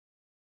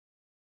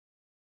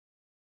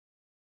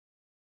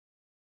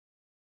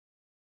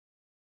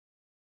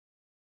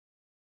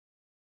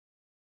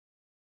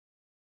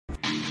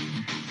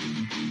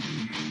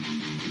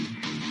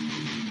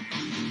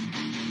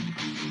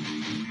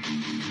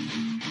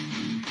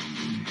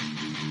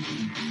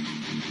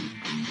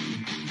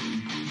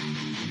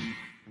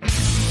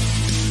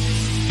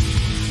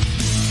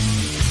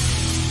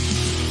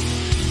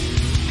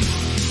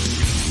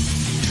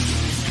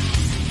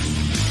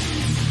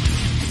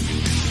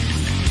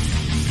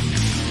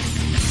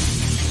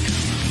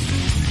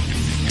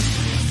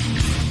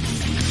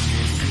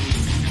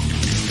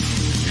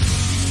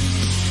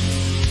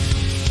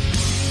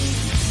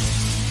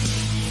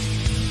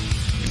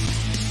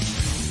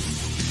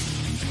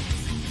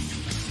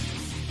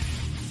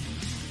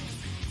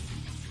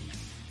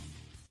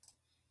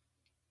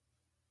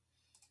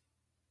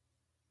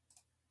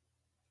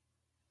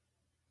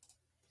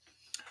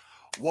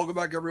Welcome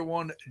back,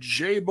 everyone.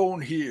 J Bone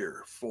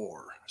here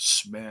for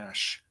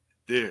Smash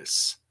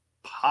This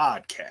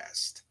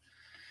Podcast.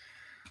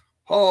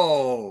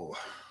 Oh,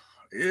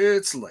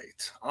 it's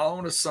late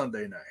on a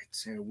Sunday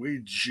night, and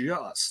we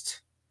just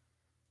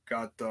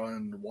got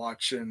done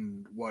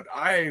watching what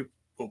I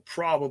will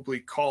probably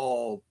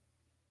call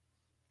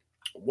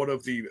one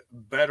of the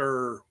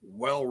better,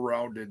 well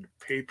rounded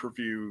pay per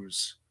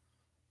views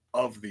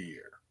of the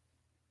year.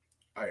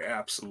 I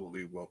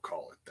absolutely will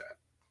call it that.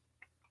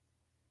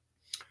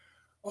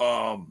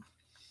 And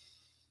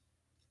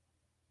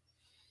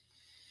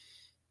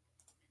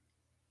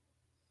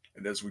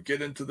as we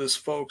get into this,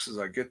 folks, as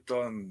I get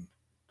done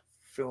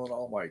filling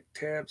all my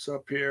tabs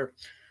up here,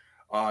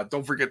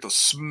 don't forget to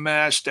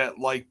smash that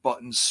like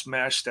button,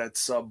 smash that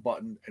sub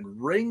button, and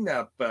ring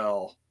that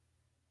bell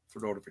for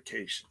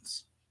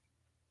notifications.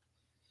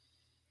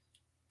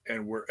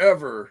 And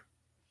wherever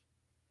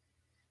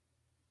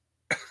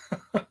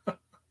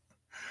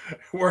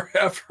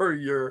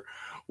you're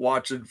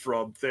watching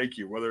from, thank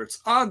you. Whether it's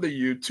on the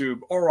YouTube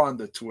or on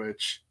the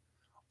Twitch,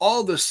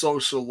 all the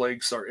social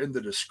links are in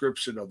the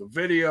description of the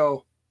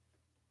video.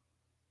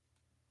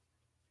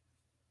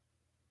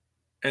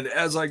 And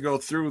as I go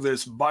through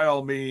this, by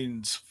all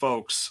means,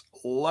 folks,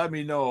 let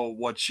me know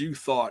what you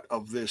thought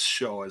of this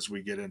show as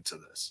we get into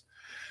this.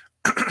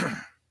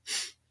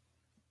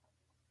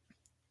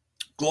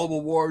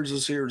 Global Wars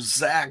is here.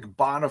 Zach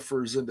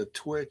Bonifer's into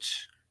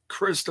Twitch.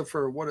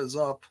 Christopher, what is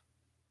up?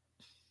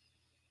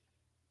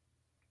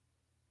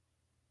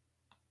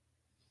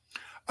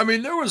 I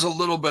mean, there was a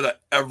little bit of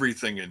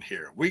everything in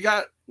here. We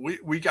got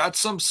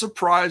some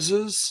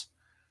surprises.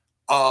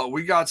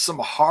 We got some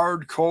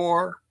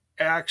hardcore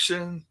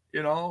action,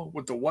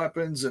 with the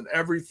weapons and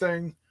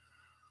everything.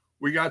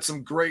 We got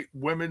some great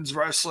women's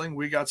wrestling.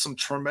 We got some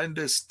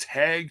tremendous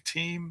tag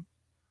team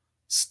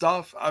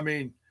stuff. I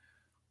mean,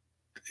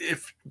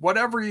 if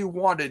whatever you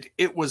wanted,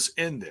 it was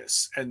in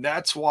this. And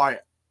that's why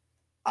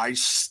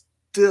this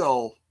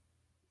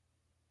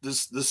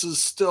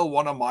is still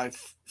one of my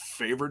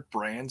favorite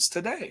brands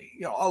today,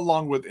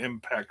 along with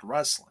Impact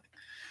Wrestling.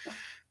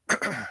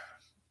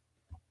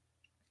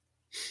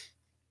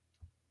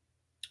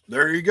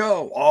 There you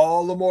go.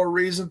 All the more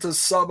reason to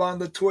sub on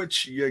the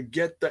Twitch. You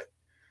get the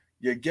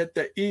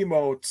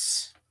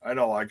emotes. I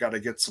know I got to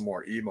get some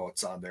more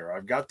emotes on there.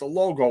 I've got the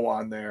logo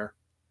on there.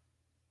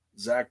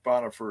 Zach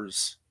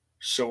Bonifer's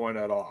showing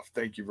that off.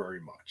 Thank you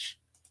very much.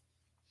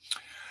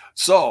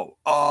 So,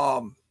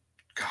 God,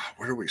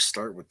 where do we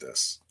start with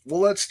this?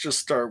 Well, let's just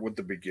start with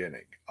the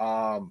beginning.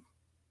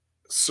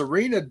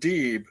 Serena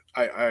Deeb,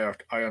 I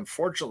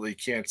unfortunately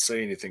can't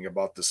say anything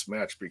about this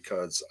match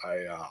because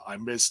I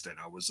missed it.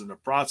 I was in the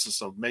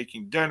process of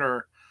making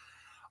dinner,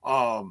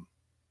 but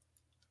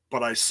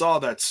I saw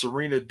that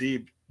Serena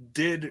Deeb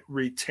did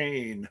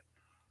retain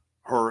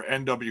her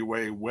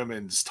NWA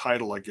Women's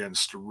title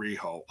against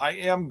Riho. I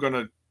am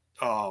gonna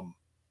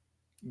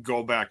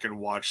go back and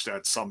watch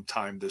that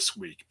sometime this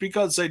week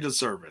because they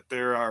deserve it.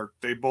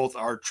 They both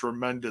are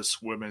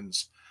tremendous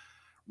women's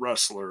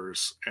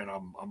wrestlers, and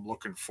I'm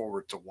looking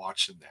forward to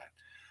watching that.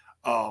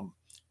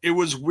 It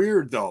was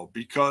weird though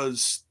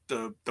because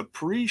the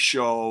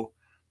pre-show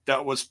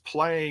that was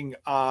playing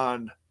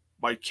on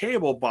my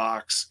cable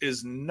box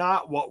is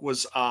not what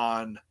was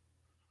on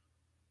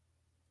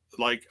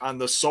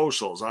the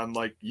socials on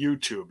like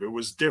YouTube. It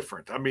was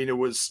different. I mean, it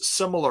was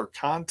similar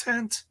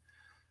content,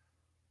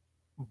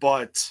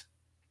 but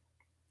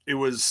it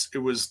was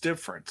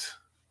different.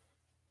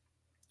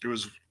 It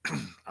was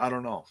I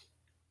don't know.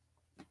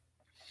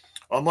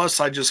 Unless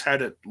I just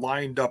had it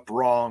lined up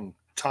wrong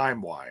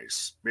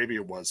time-wise. Maybe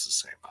it was the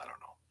same. I don't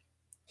know.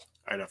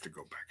 I'd have to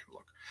go back and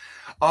look.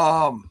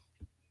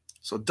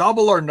 So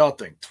Double or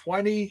Nothing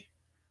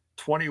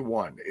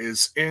 2021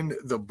 is in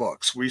the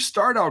books. We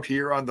start out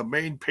here on the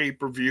main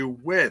pay-per-view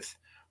with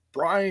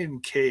Brian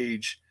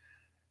Cage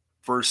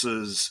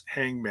versus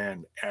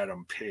Hangman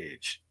Adam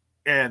Page.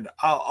 And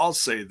I'll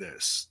say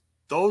this.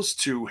 Those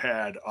two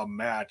had a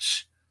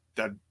match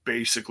that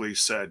basically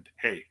said,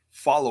 hey,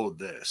 follow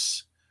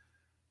this.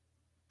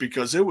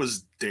 Because it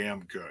was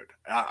damn good.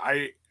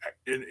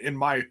 In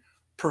my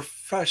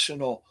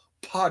professional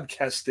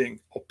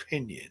podcasting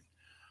opinion,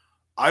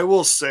 I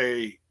will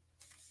say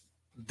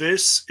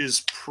this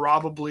is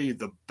probably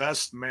the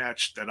best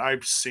match that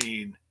I've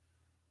seen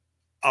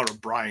out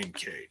of Brian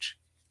Cage.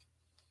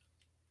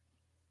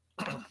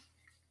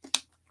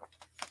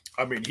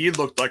 I mean, he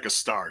looked like a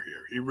star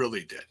here. He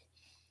really did.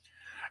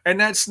 And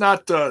that's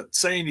not to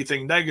say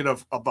anything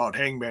negative about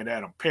Hangman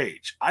Adam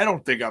Page. I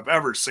don't think I've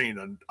ever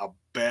seen a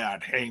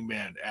bad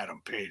Hangman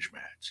Adam Page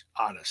match,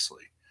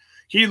 honestly.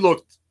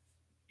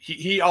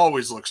 He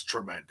always looks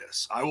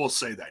tremendous. I will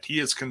say that. He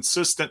is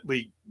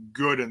consistently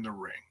good in the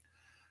ring,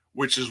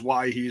 which is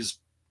why he's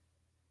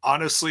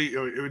honestly,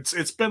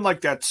 it's been like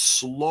that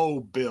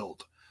slow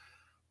build.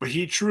 But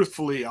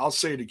I'll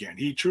say it again,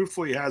 he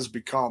truthfully has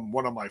become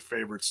one of my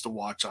favorites to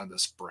watch on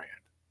this brand.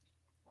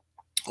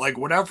 Like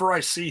whenever I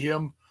see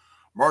him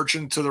march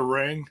into the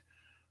ring,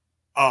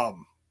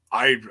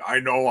 I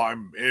know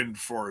I'm in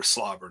for a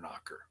slobber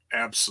knocker.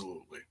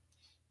 Absolutely.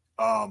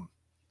 Um,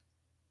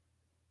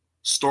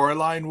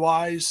 Storyline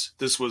wise,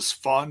 this was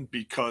fun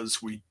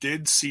because we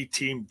did see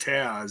Team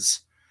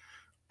Taz,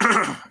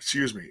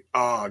 excuse me,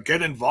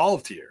 get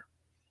involved here,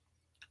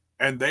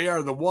 and they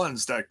are the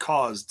ones that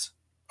caused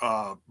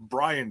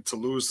Brian to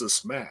lose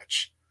this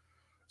match.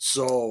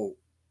 So,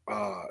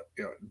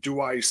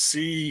 do I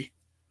see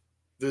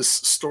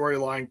this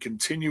storyline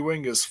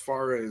continuing as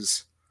far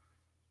as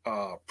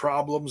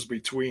problems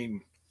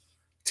between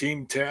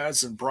Team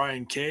Taz and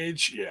Brian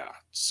Cage? Yeah.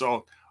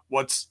 So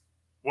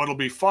what'll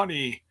be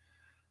funny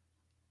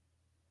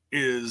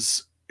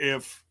is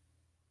if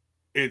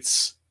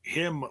it's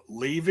him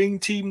leaving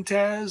Team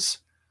Taz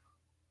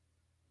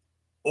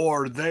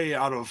or they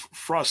out of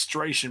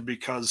frustration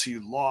because he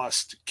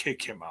lost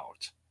kick him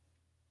out.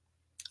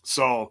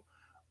 So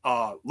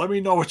let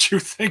me know what you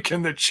think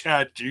in the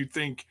chat. Do you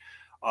think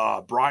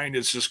Brian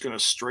is just going to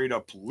straight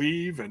up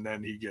leave and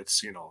then he gets,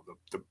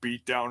 the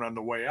beat down on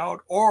the way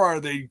out? Or are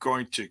they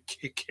going to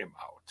kick him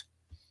out?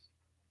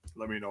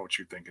 Let me know what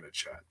you think in the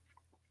chat.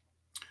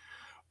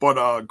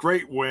 But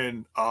great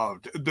win.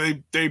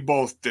 They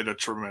both did a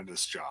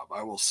tremendous job.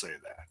 I will say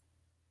that.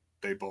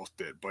 They both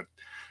did. But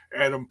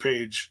Adam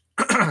Page,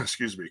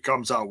 excuse me,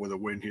 comes out with a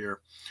win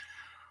here.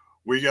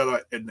 We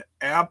got an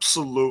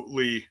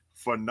absolutely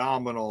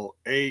phenomenal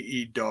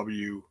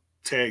AEW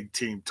tag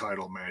team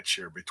title match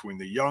here between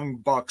the Young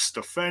Bucks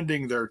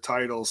defending their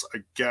titles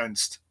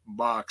against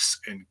Mox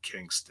and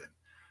Kingston.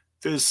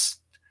 This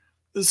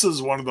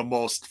is one of the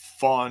most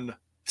fun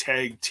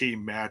tag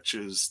team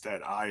matches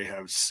that I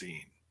have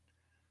seen.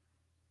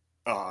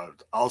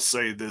 I'll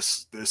say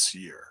this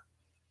year.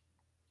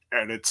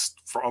 And it's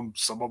from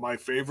some of my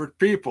favorite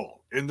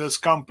people in this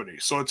company.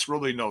 So it's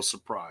really no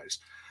surprise.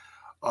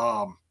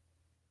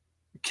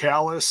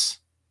 Callis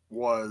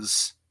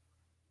was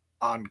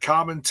on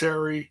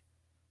commentary.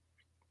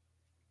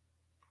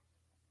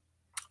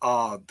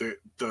 The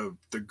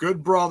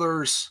Good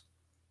Brothers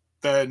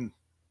then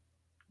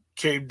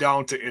came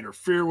down to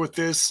interfere with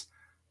this.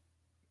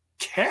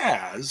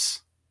 Kaz,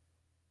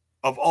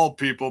 of all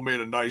people, made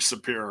a nice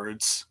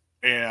appearance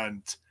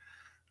and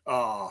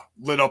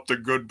lit up the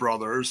Good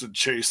Brothers and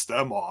chased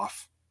them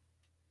off.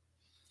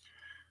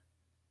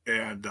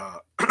 And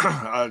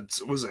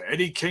was it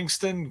Eddie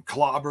Kingston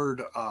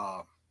clobbered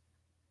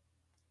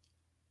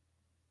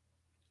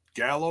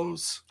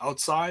Gallows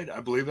outside?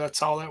 I believe that's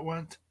how that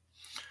went.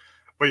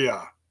 But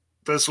yeah,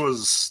 this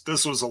was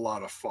a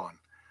lot of fun.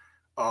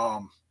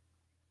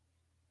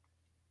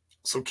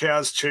 So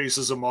Kaz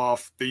chases him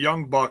off. The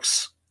Young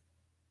Bucks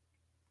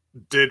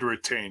did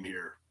retain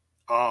here.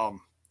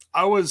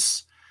 I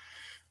was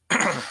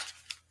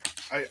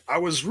I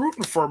was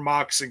rooting for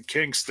Mox and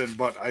Kingston,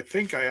 but I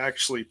think I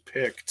actually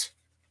picked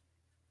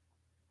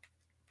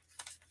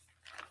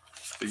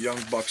the Young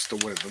Bucks to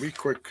win. Let me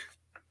quick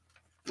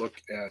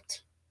look at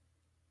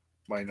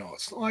my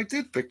notes. Oh, I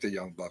did pick the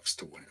Young Bucks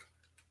to win.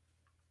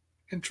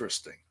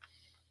 Interesting.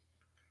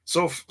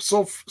 So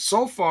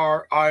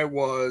far, I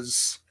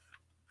was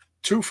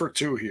 2 for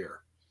 2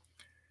 here,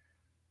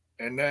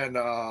 and then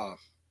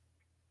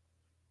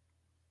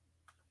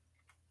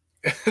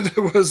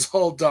it was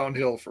all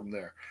downhill from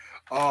there.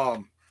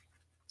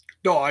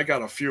 No, I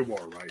got a few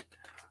more right,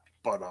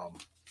 but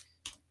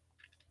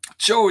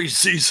Joey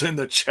Z's in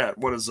the chat.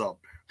 What is up?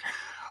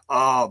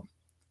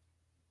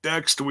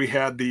 Next we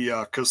had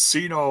the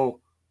Casino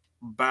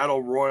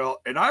Battle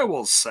Royal, and I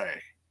will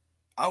say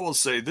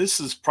this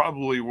is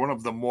probably one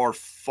of the more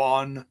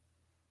fun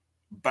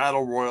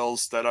battle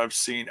royals that I've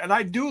seen, and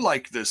I do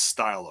like this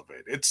style of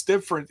it. It's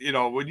different,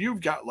 when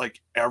you've got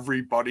like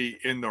everybody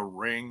in the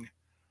ring.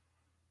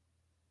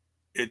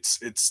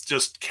 It's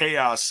just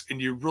chaos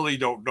and you really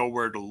don't know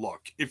where to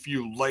look. If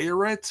you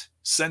layer it,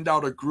 send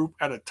out a group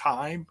at a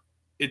time,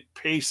 it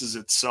paces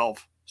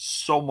itself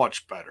so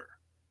much better.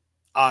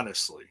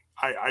 Honestly,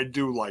 I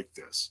do like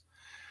this.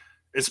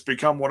 It's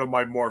become one of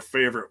my more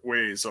favorite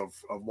ways of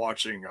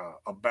watching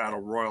a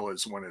battle royal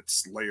is when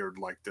it's layered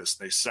like this.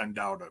 They send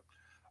out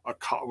a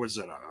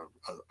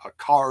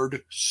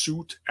card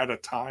suit at a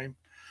time.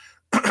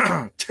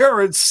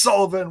 Terrence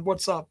Sullivan,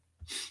 what's up?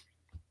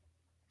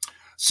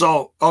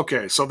 So,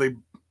 okay, so they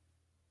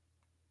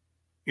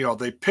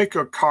pick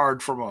a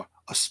card from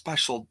a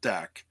special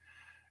deck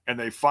and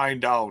they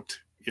find out,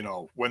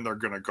 when they're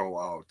going to go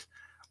out.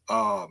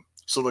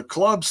 So the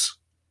clubs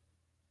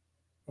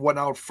went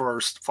out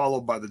first,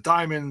 followed by the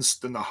diamonds,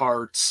 then the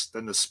hearts,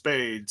 then the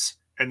spades,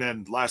 and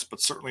then last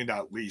but certainly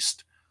not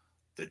least,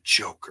 the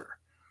Joker.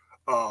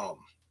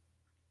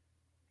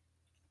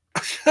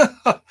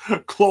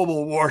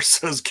 Global War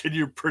says, can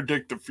you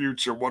predict the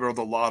future? What are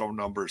the lotto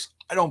numbers?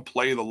 I don't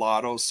play the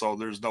lotto, so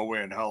there's no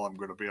way in hell I'm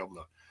going to be able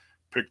to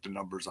pick the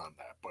numbers on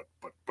that.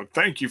 But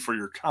thank you for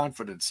your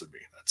confidence in me.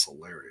 That's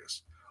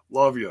hilarious.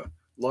 Love you,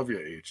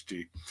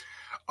 HD.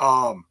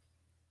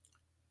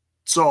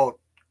 So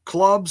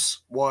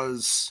clubs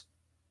was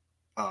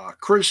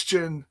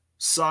Christian,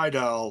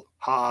 Seidel,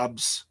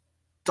 Hobbs,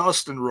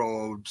 Dustin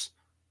Rhodes,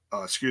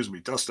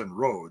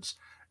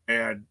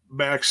 and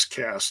Max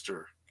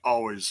Caster,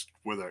 always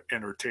with an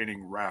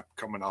entertaining rap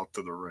coming out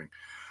to the ring.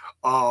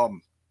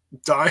 Um,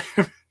 Di-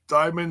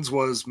 Diamonds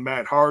was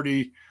Matt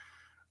Hardy.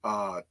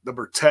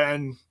 Number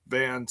 10,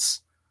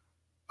 Vance.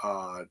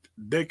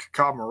 Nick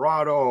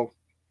Camarado,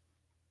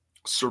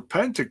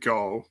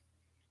 Serpentico,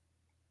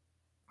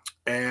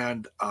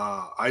 and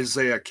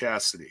Isaiah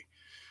Cassidy,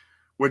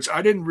 which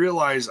I didn't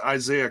realize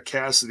Isaiah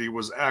Cassidy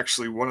was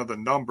actually one of the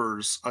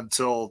numbers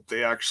until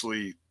they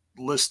actually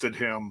listed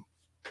him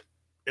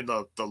in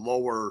the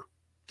lower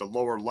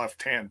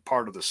left hand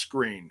part of the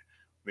screen.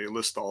 They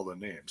list all the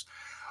names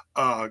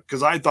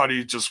because I thought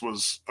he just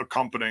was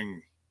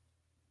accompanying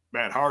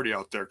Matt Hardy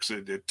out there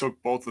because it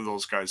took both of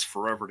those guys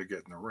forever to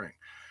get in the ring.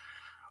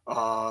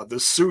 The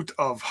suit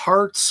of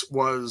hearts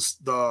was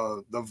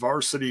the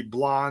varsity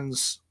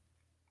blondes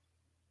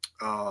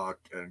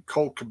and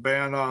Colt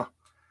Cabana,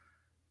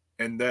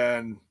 and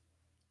then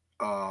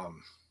I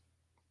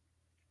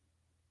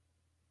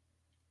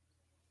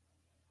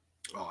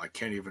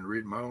can't even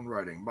read my own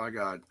writing. My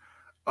God.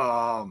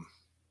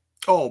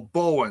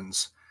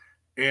 Bowens,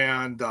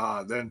 and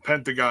then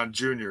Pentagon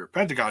Jr.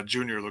 Pentagon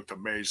Jr. looked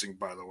amazing,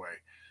 by the way.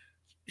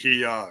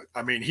 He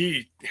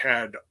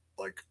had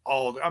like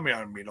I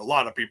mean, a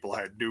lot of people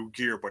had new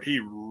gear, but he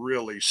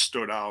really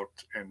stood out,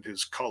 and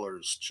his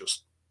colors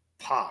just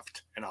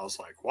popped, and I was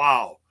like,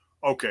 wow,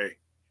 okay.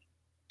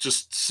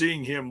 Just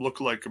seeing him look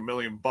like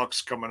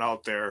 $1,000,000 coming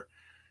out there,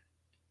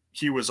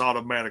 he was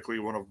automatically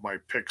one of my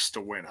picks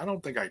to win. I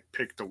don't think I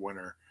picked a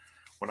winner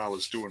when I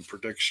was doing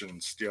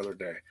predictions the other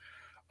day.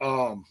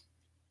 Um,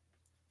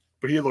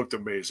 but he looked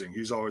amazing.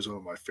 He's always one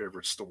of my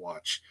favorites to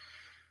watch.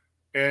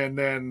 And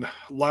then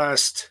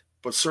last,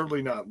 but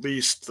certainly not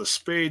least, the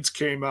Spades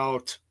came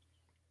out.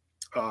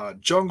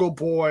 Jungle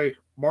Boy,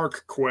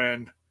 Mark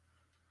Quinn,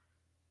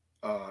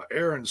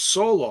 Aaron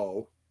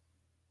Solo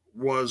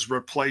was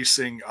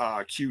replacing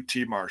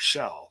QT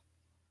Marshall.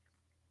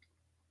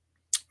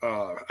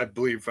 I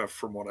believe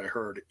from what I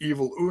heard,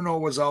 Evil Uno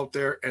was out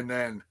there, and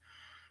then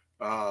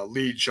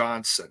Lee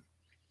Johnson.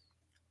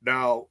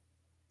 Now,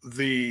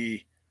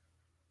 the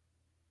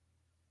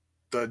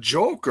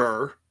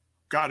Joker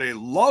got a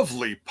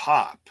lovely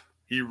pop.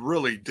 He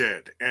really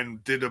did, and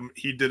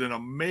he did an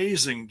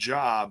amazing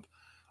job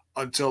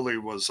until he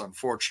was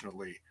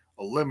unfortunately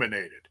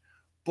eliminated.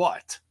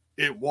 But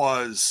it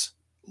was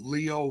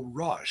Leo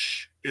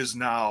Rush is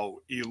now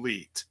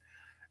elite,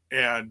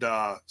 and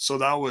so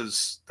that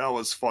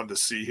was fun to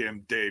see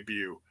him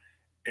debut,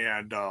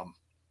 and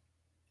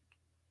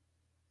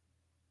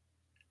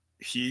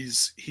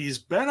he's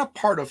been a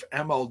part of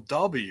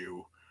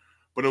MLW,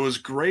 but it was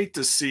great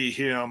to see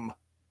him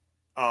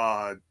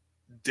uh,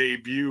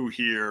 debut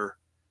here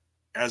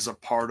as a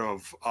part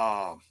of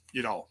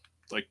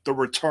like the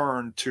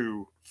return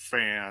to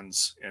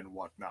fans and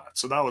whatnot.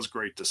 So that was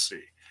great to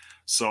see.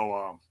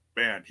 So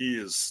man, he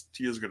is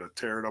going to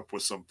tear it up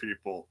with some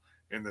people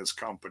in this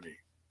company.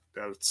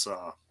 That's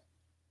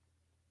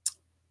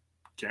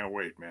can't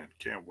wait, man.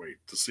 Can't wait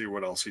to see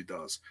what else he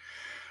does.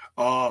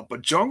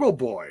 But Jungle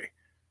Boy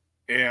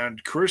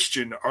and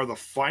Christian are the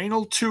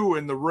final two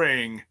in the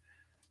ring,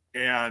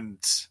 and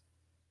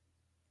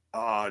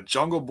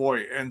Jungle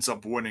Boy ends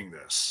up winning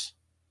this.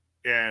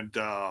 And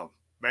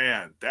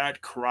man,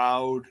 that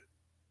crowd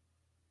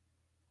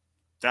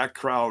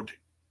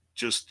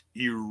just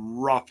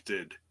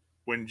erupted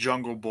when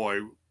Jungle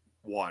Boy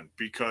won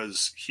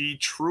because he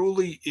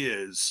truly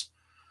is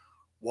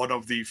one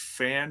of the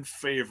fan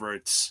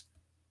favorites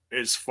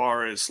as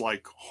far as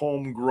like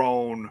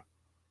homemade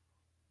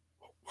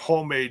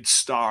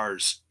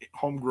stars,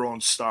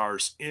 homegrown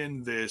stars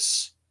in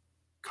this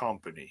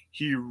company.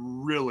 He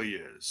really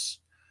is.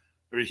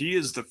 I mean, he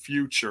is the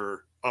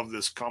future of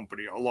this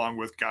company, along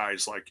with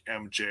guys like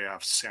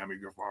MJF, Sammy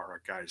Guevara,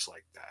 guys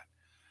like that.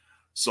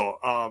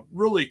 So,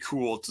 really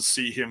cool to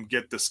see him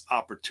get this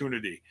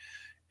opportunity.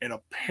 And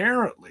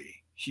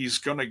apparently, he's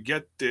going to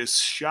get this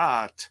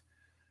shot.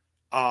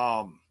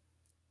 Um,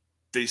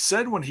 they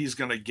said when he's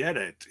going to get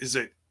it, is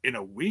it in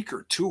a week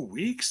or 2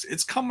 weeks?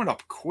 It's coming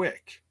up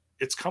quick.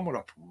 It's coming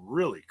up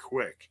really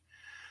quick.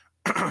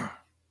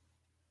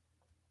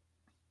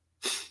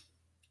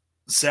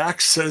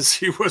 Zach says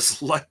he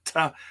was let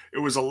down. It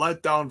was a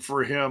letdown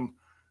for him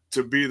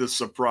to be the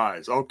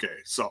surprise. Okay,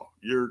 so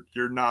you're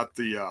not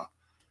the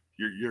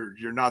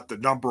you're not the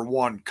number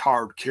one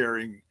card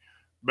carrying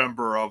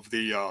member of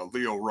the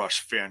Leo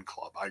Rush fan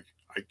club. I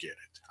get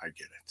it. I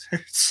get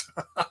it.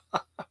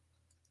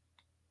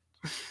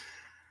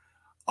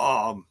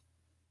 um,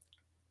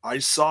 I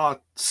saw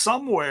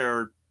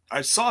somewhere.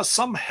 I saw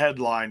some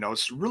headline. I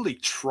was really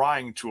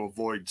trying to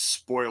avoid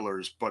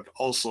spoilers, but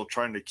also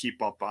trying to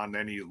keep up on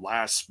any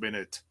last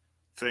minute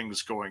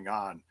things going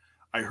on.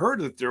 I heard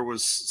that there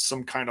was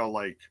some kind of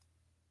like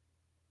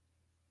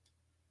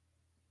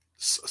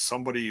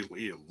somebody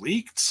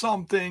leaked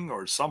something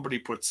or somebody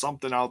put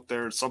something out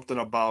there, something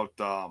about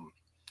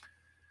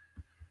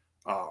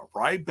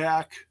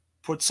Ryback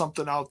put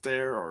something out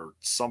there or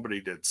somebody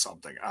did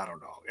something. I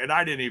don't know. And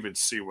I didn't even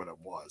see what it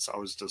was. I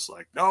was just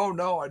like,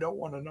 no, I don't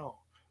want to know.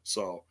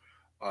 So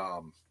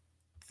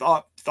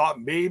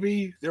thought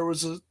maybe there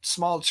was a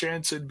small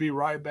chance it'd be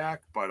Ryback,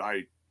 but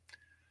I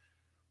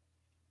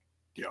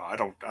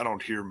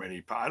don't hear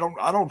many. I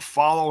don't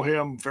follow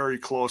him very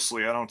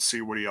closely. I don't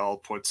see what he all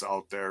puts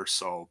out there.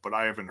 So, but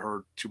I haven't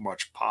heard too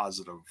much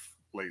positive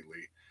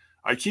lately.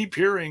 I keep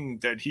hearing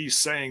that he's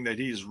saying that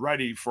he's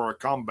ready for a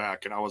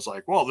comeback, and I was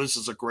like, well, this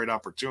is a great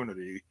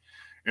opportunity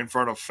in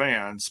front of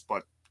fans,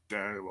 but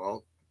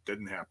well,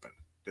 didn't happen.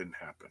 Didn't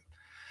happen.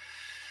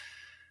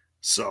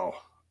 So,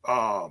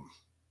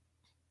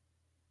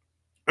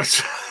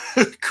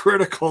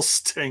 Critical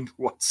Sting,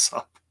 what's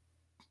up?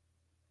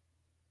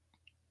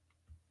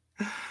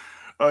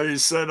 He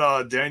said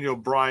Daniel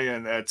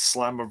Bryan at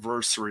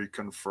Slammiversary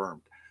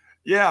confirmed.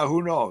 Yeah,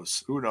 who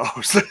knows? Who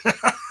knows?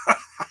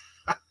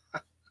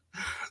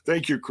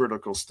 Thank you,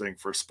 Critical Sting,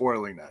 for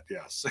spoiling that.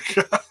 Yes.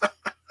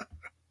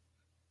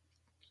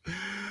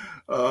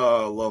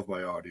 Love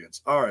my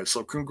audience. All right,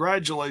 so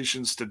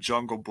congratulations to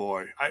Jungle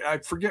Boy. I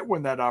forget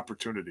when that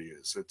opportunity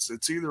is.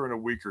 It's either in a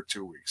week or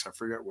 2 weeks. I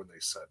forget when they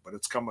said, but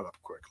it's coming up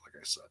quick, like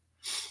I said.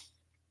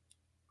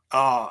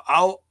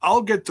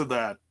 I'll get to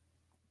that.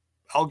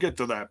 I'll get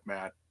to that,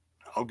 Matt.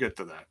 I'll get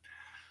to that.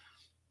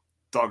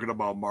 Talking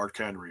about Mark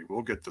Henry,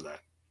 we'll get to that.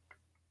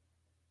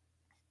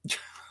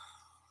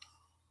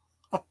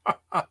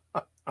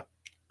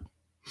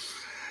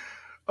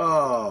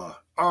 All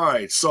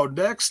right. So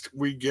next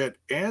we get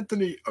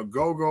Anthony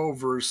Ogogo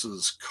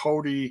versus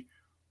Cody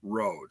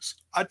Rhodes.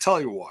 I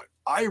tell you what,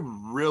 I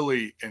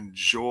really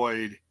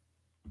enjoyed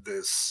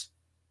this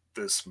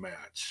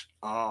match.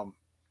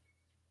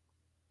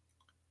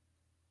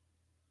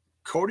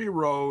 Cody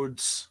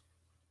Rhodes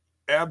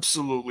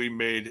absolutely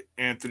made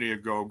Anthony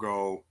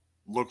Ogogo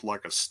look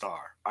like a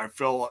star. I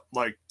felt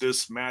like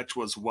this match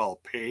was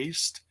well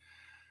paced.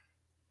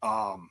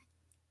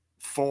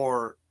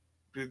 For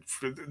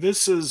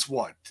this is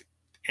what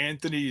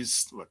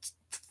Anthony's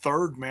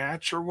third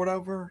match or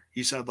whatever.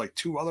 He's had like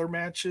 2 other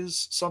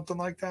matches, something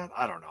like that.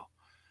 I don't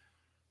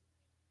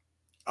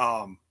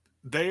know.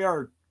 They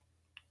are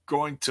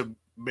going to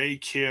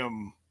make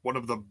him one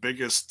of the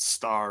biggest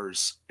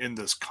stars in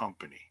this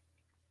company.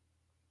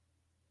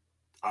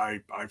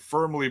 I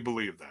firmly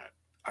believe that.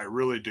 I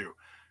really do.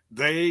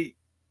 They're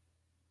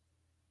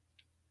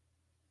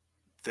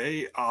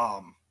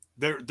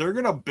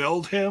gonna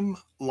build him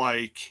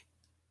like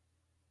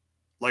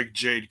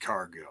Jade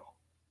Cargill,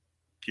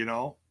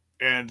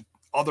 and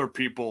other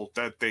people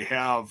that they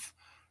have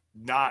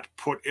not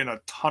put in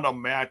a ton of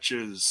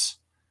matches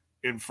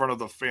in front of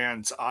the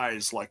fans'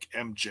 eyes like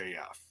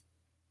MJF.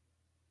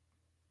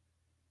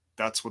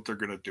 That's what they're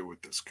gonna do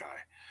with this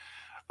guy.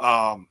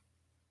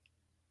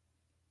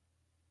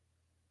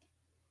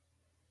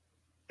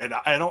 And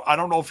I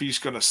don't know if he's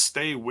going to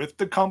stay with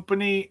the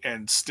company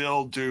and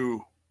still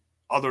do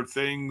other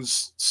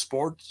things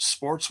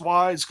sports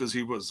wise, because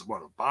he was a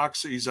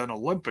boxer. He's an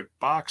Olympic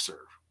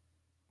boxer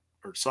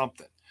or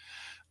something.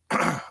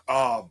 But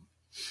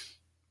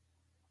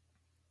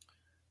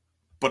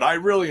I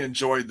really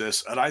enjoyed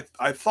this, and I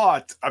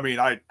thought,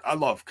 I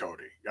love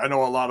Cody. I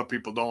know a lot of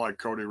people don't like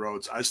Cody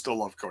Rhodes. I still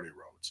love Cody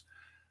Rhodes.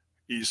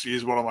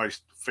 He's one of my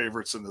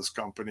favorites in this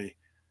company.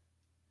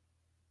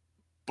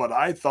 But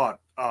I thought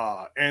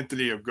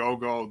Anthony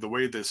Ogogo, the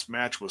way this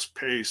match was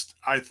paced,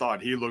 I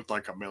thought he looked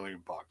like $1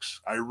 million.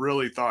 I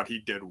really thought he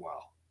did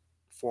well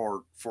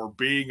for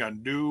being a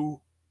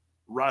new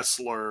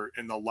wrestler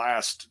in the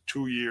last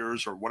 2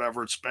 years or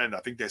whatever it's been.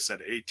 I think they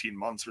said 18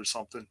 months or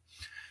something.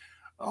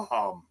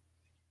 I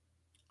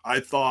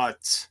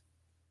thought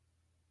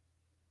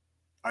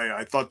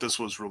this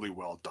was really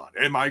well done.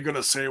 Am I going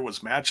to say it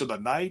was match of the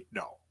night?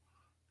 No.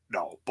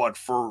 But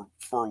for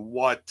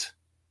what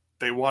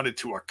they wanted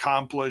to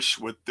accomplish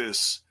with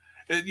this,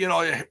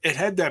 it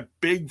had that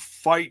big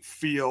fight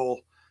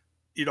feel,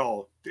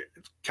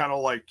 kind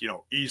of like,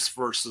 East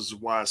versus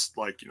West,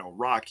 like,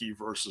 Rocky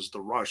versus the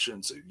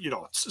Russians,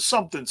 it's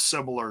something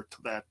similar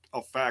to that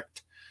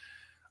effect.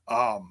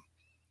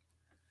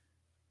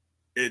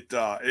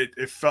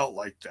 It felt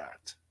like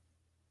that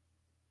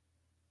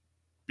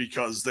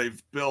because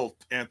they've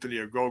built Anthony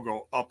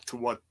Ogogo up to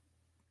what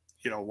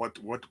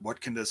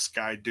can this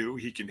guy do?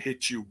 He can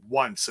hit you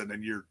once and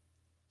then you're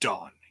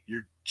done.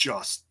 You're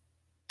just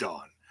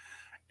done.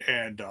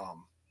 And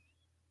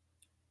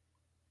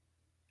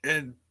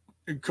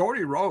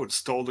Cody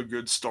Rhodes told a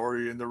good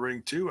story in the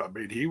ring too. I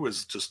mean, he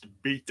was just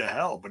beat to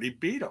hell, but he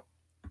beat him.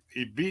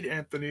 He beat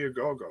Anthony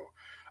Ogogo.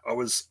 I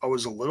was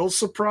a little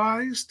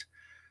surprised,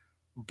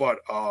 but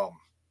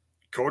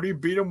Cody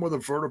beat him with a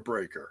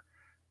vertebreaker.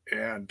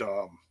 And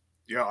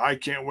I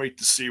can't wait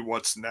to see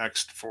what's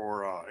next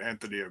for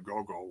Anthony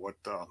Ogogo.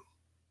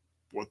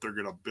 What they're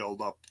gonna build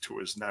up to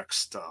his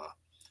next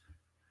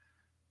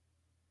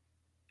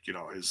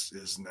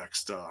his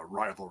next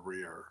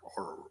rivalry or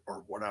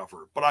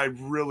whatever. But I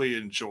really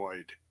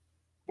enjoyed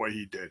what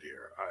he did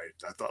here.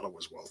 I thought it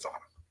was well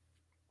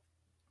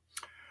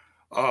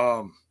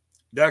done.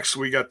 Next,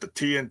 we got the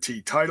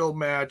TNT title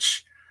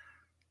match.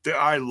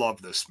 I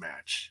love this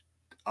match.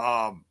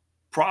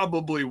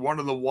 probably one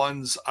of the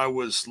ones I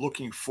was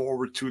looking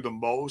forward to the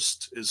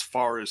most, as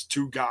far as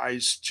two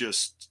guys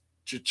just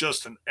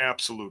an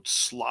absolute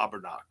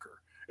slobber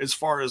knocker. As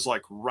far as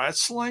like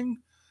wrestling,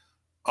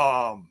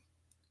 um,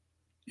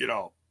 you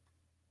know,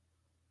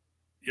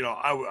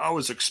 I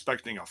was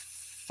expecting a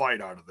fight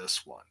out of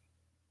this one,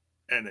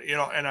 and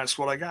and that's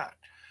what I got.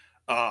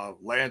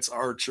 Lance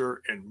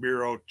Archer and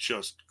Miro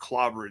just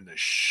clobbering the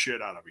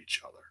shit out of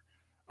each other.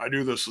 I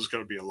knew this was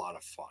going to be a lot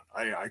of fun.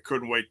 I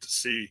couldn't wait to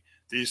see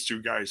these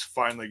two guys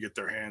finally get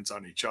their hands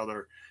on each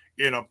other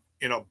in a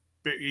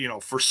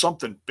big, for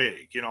something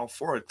big,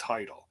 for a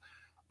title.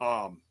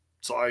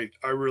 So I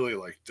really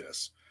like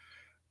this.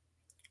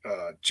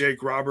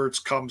 Jake Roberts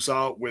comes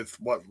out with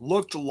what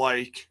looked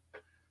like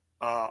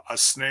a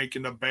snake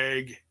in the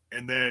bag,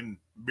 and then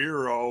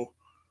Miro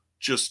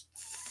just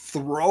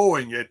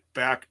throwing it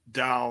back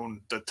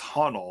down the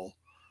tunnel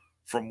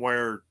from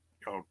where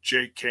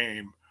Jake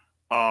came.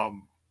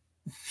 Um,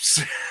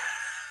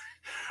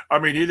 I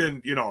mean, he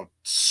didn't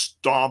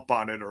stomp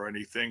on it or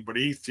anything, but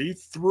he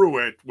threw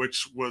it,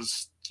 which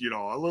was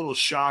a little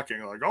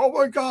shocking. Like, oh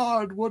my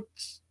God,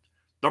 what's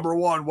number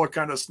one? What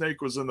kind of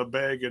snake was in the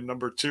bag? And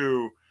number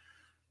two,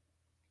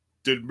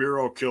 did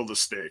Miro kill the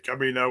snake? I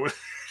mean, I was.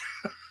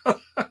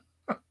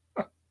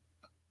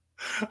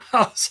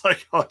 I was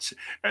like, oh,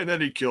 and then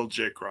he killed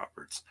Jake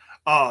Roberts.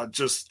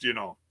 Just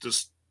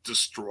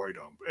destroyed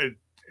him.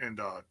 And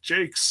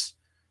Jake's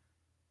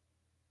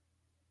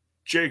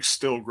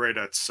still great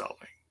at selling.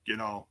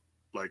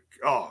 Like,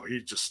 oh,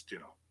 he just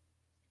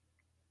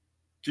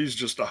he's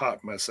just a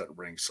hot mess at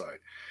ringside.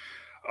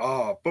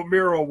 But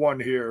Miro won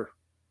here,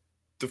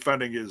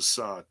 defending his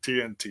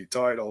TNT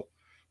title.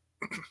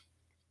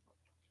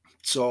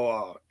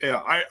 So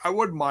yeah, I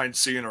wouldn't mind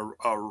seeing a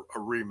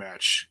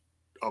rematch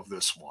of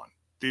this one.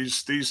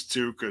 These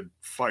two could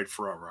fight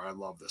forever. I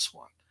love this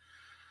one.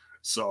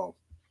 So,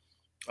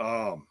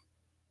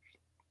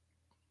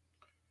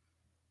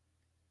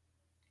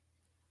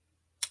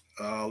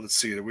 let's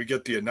see. We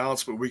get the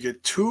announcement. We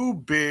get two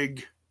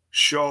big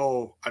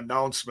show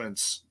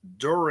announcements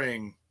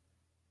during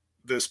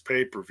this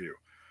pay per view.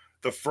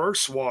 The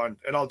first one,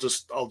 and I'll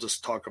just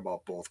talk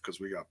about both because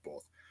we got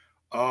both.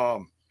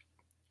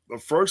 The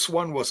first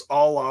one was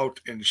All Out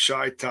in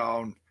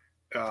Chi-Town,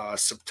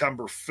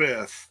 September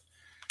 5th,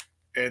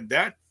 and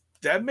that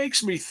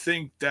makes me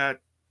think that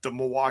the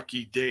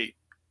Milwaukee date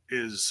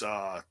is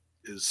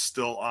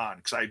still on,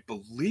 because I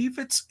believe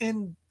it's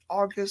in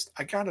August.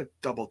 I gotta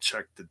double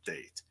check the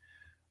date.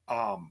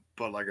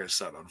 But like I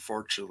said,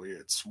 unfortunately,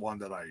 it's one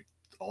that I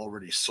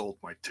already sold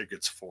my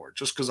tickets for,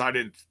 just because I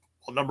didn't.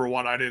 Well, number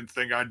one, I didn't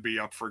think I'd be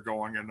up for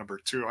going, and number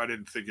two, I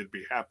didn't think it'd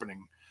be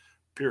happening.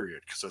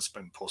 Period, because it's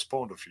been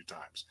postponed a few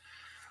times.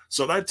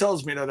 So that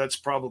tells me that that's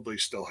probably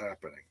still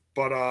happening.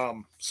 But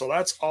so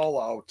that's All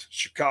Out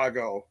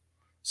Chicago,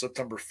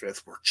 September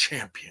 5th, where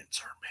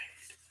champions are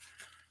made.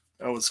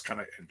 That was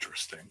kind of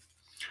interesting.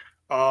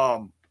 I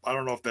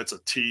don't know if that's a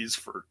tease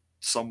for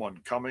someone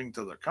coming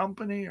to the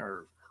company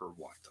or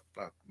what.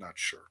 I'm not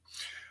sure.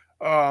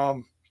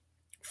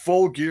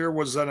 Full Gear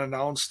was then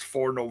announced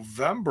for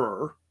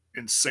November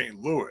in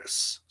St.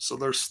 Louis. So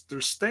they're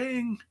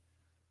staying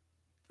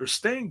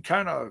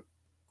kind of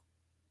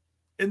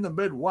in the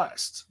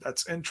Midwest.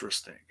 That's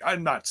interesting.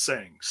 I'm not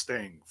saying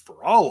staying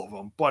for all of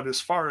them, but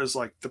as far as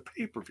like the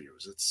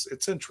pay-per-views,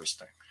 it's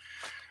interesting.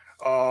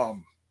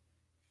 And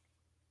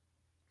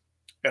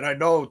I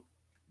know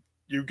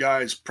you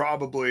guys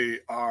probably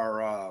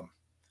are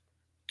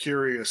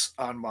curious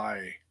on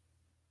my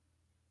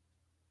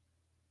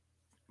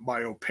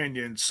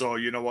opinion. So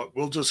you know what?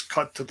 We'll just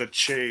cut to the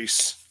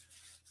chase,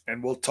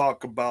 and we'll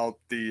talk about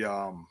the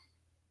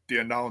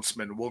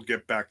announcement. We'll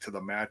get back to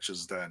the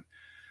matches then.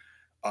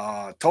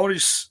 Tony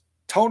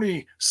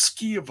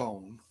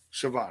Schiavone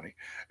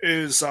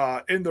is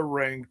in the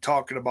ring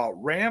talking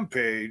about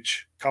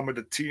Rampage coming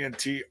to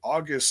TNT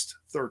August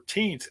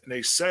 13th, and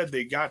they said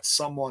they got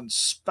someone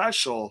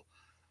special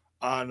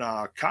on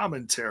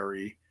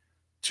commentary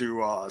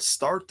to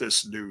start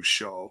this new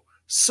show,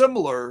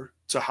 similar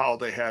to how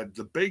they had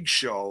the big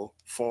show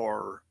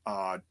for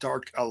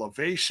Dark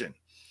Elevation.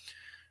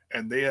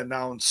 And they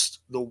announced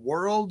the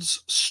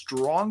world's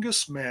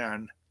strongest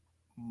man,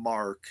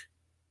 Mark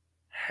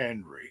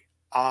Henry.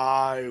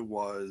 I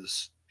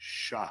was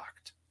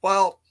shocked.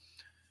 Well,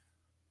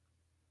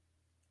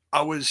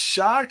 I was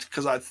shocked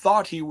because I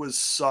thought he was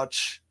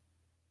such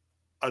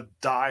a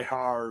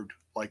diehard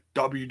like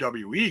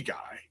WWE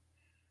guy,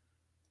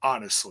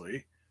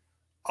 honestly.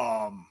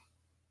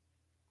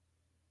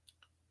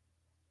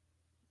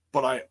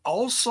 But I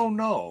also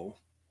know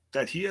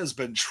that he has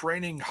been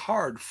training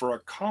hard for a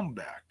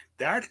comeback.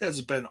 That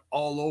has been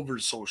all over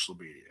social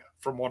media,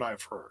 from what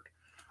I've heard.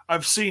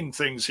 I've seen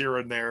things here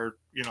and there,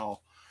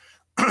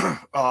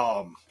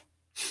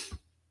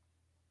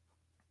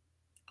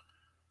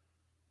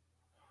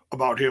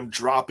 about him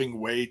dropping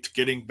weight,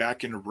 getting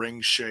back in ring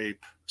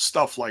shape,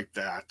 stuff like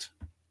that.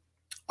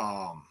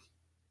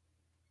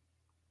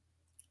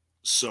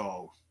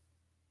 So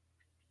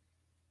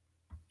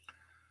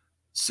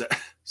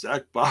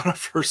Zach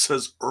Bonifer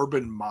says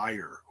Urban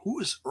Meyer. Who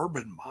is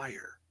Urban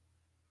Meyer?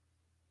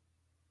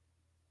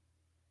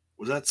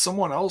 Was that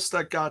someone else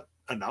that got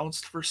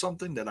announced for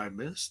something that I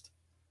missed?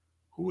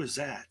 Who is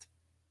that?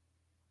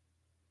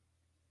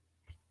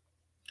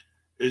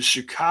 Is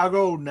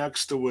Chicago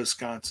next to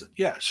Wisconsin?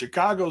 Yeah,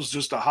 Chicago's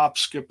just a hop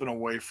skipping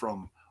away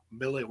from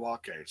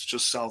Milwaukee. It's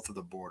just south of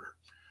the border.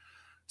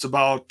 It's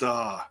about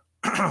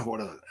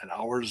an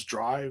hour's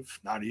drive,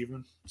 not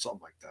even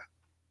something like that.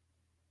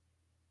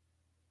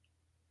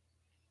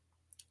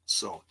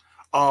 So,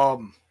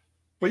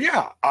 but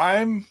yeah,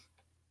 I'm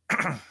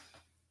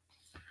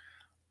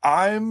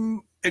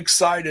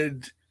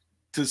excited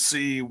to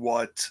see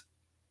what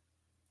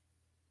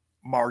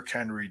Mark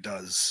Henry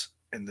does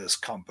in this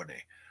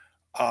company.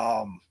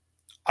 I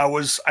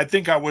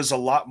think I was a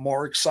lot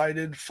more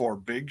excited for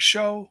Big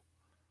Show,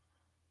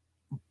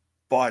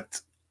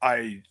 but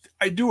I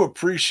do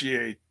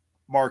appreciate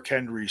Mark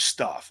Henry's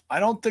stuff. I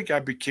don't think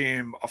I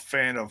became a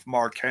fan of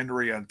Mark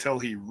Henry until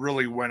he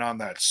really went on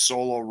that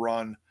solo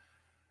run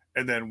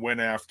and then went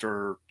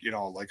after,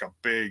 like a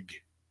big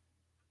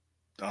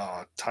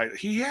title.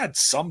 He had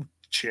some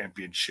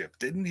championship,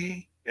 didn't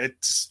he?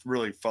 It's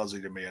really fuzzy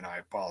to me, and I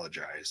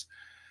apologize.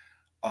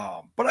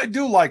 But I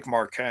do like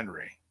Mark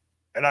Henry,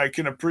 and I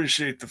can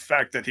appreciate the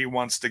fact that he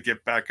wants to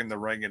get back in the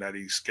ring and that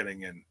he's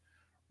getting in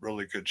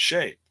really good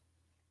shape.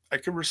 I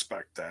can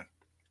respect that.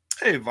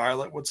 Hey,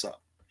 Violet, what's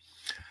up?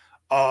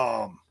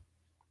 Um,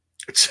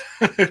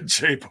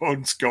 Jay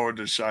Bone's going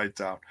to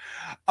Chi-Town.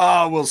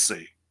 We'll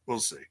see. We'll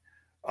see.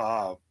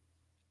 Uh,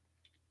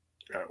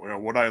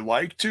 would I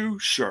like to?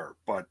 Sure,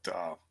 but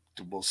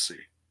we'll see.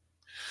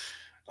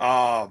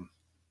 Um,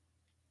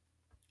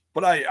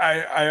 but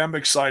I am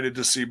excited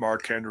to see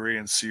Mark Henry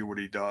and see what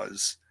he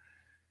does.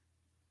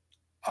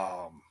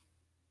 Um,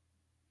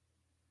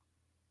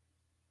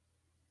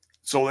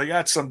 so they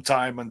got some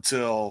time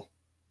until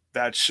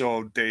that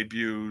show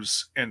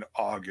debuts in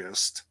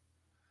August.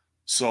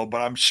 So,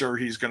 but I'm sure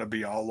he's going to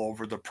be all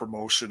over the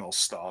promotional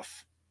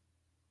stuff.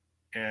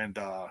 And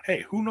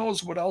hey, who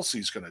knows what else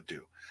he's going to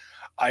do?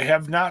 I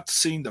have not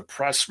seen the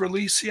press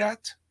release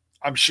yet.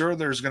 I'm sure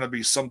there's going to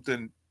be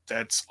something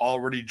that's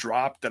already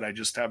dropped that I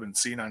just haven't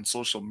seen on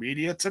social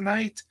media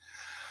tonight.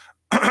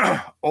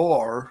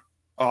 Or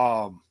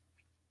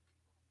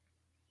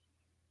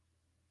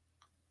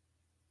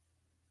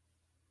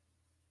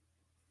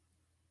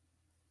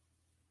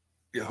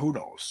yeah, who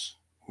knows?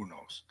 Who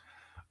knows?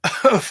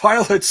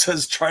 Violet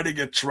says try to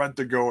get Trent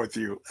to go with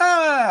you.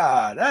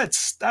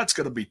 That's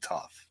gonna be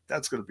tough.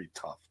 That's gonna be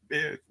tough.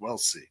 We'll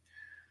see.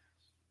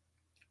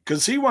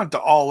 Because he went to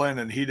All In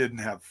and he didn't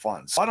have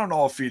fun. So I don't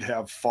know if he'd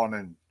have fun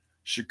in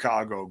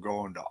Chicago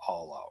going to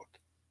All Out.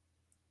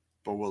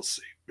 But we'll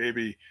see.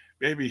 Maybe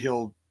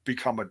he'll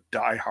become a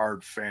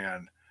diehard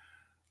fan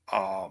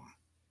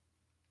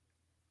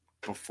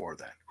before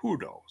then. Who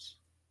knows?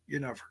 You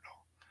never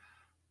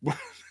know.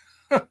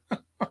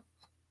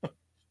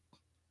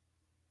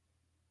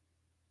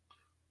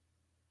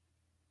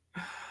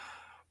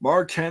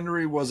 Mark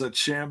Henry was a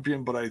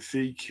champion, but I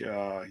think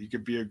he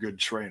could be a good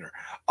trainer.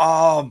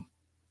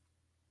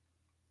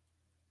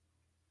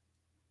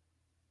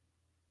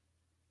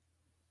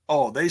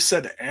 Oh, they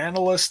said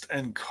analyst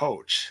and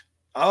coach.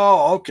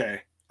 Oh,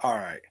 okay. All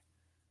right.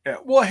 Yeah.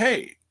 Well,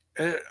 hey,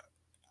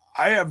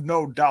 I have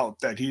no doubt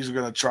that he's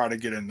going to try to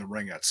get in the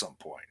ring at some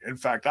point. In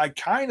fact, I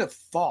kind of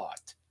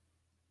thought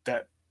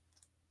that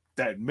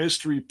that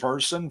mystery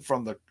person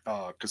from the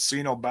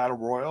Casino Battle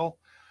Royal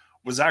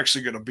was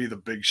actually going to be the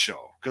Big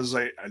Show because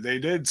they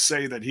did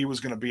say that he was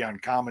going to be on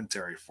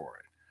commentary for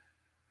it.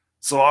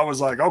 So I was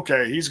like,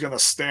 okay, he's going to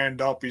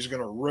stand up, he's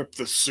going to rip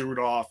the suit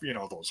off,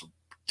 those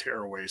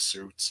tearaway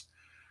suits,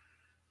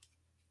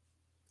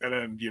 and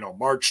then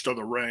march to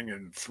the ring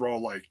and throw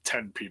like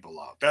 10 people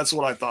out. That's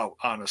what I thought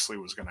honestly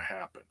was going to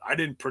happen. I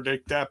didn't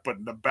predict that, but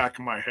in the back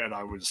of my head,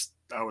 I was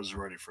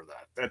ready for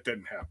that. That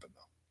didn't happen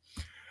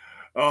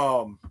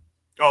though.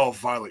 Oh,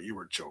 Violet, you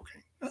were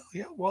joking. Oh,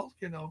 yeah, well,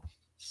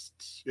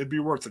 it'd be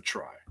worth a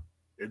try.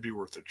 It'd be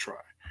worth a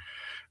try.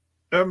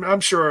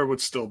 I'm sure it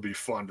would still be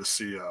fun to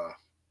see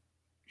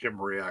him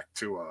react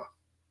to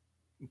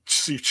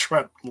see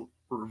Trent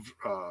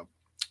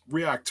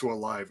react to a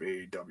live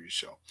AEW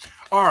show.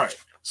 All right,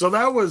 so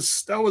that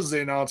was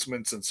the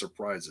announcements and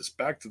surprises.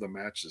 Back to the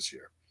matches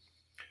here.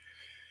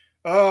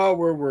 Where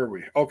were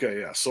we?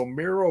 Okay, yeah. So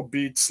Miro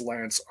beats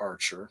Lance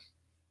Archer.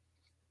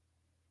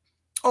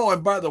 Oh,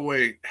 and by the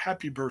way,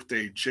 happy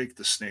birthday, Jake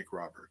the Snake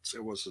Roberts.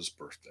 It was his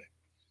birthday.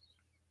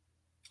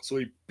 So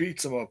he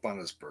beats him up on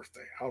his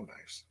birthday. How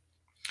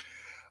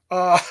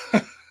nice.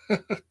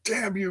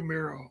 Damn you,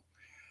 Miro.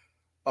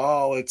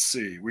 Oh, let's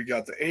see. We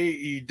got the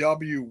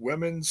AEW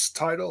women's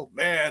title.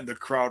 Man, the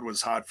crowd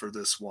was hot for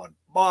this one.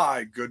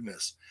 My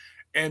goodness.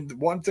 And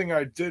one thing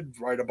I did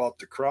write about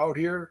the crowd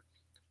here,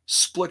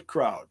 split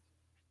crowd.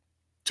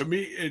 To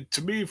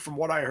me, from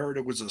what I heard,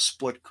 it was a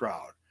split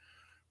crowd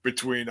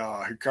between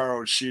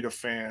Hikaru Shida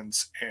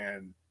fans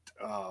and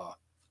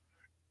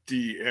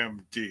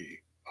DMD,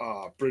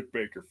 Britt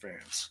Baker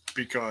fans,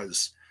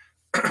 because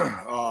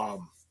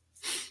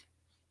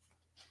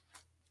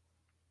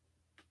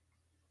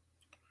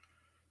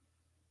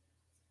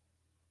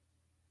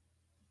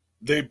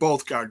They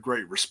both got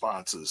great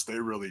responses. They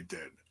really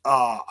did.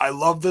 I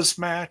love this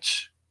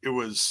match. It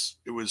was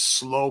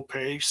slow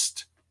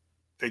paced.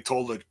 They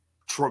told a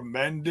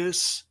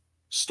tremendous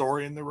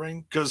story in the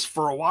ring because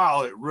for a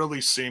while it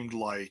really seemed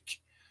like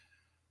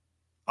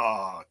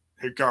Hikaru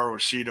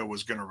Shida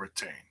was going to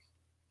retain.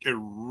 It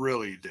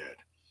really did,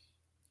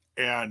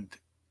 and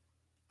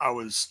I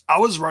was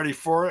ready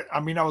for it. I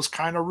mean, I was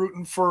kind of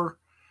rooting for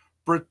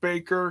Britt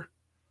Baker,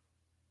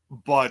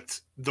 but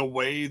the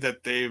way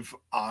that they've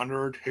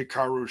honored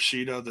Hikaru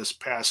Shida this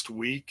past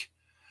week,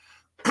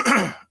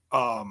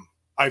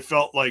 I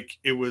felt like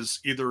it was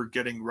either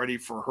getting ready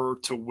for her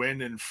to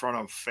win in front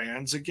of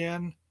fans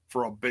again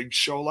for a big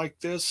show like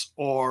this,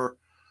 or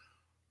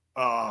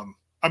I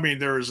mean,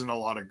 there isn't a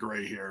lot of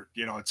gray here.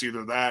 You know, it's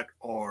either that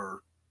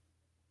or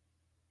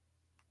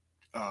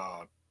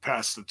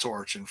pass the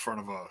torch in front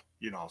of a,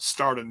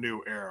 start a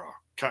new era.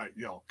 Kind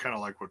of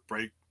like what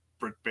Britt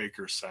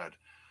Baker said.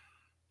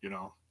 You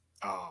know,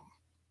 um,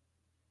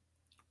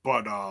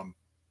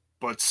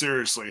 but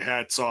seriously,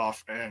 hats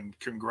off and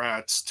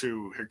congrats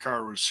to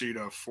Hikaru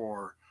Shida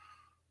for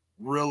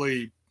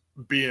really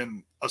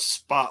being a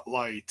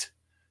spotlight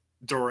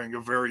during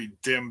a very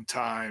dim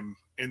time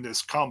in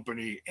this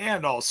company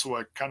and also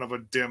a kind of a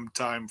dim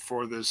time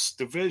for this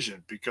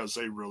division because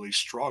they really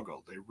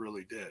struggled. They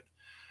really did.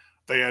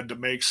 They had to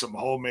make some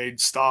homemade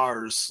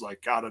stars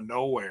like out of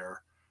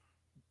nowhere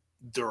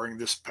during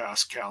this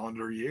past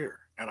calendar year.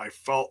 And I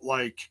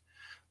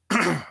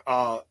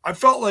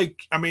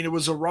mean, it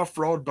was a rough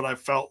road, but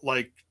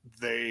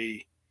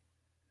they,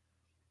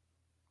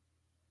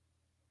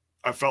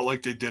 I felt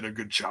like they did a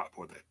good job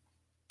with it.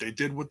 They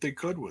did what they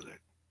could with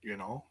it. You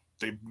know,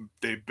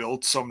 they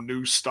built some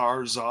new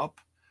stars up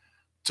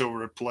to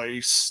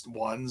replace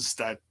ones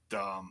that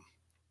kind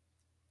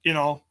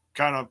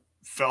of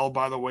fell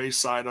by the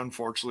wayside,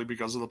 unfortunately,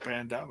 because of the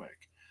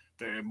pandemic.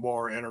 The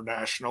more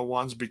international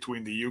ones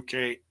between the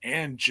UK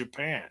and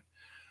Japan,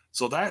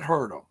 so that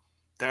hurt them.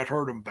 That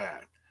hurt them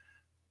bad.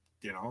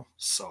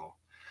 So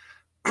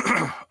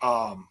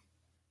um,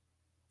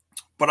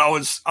 but I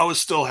was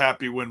still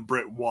happy when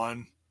Britt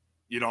won.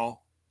 You know,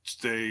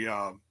 they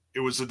it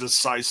was a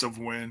decisive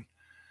win,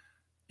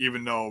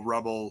 even though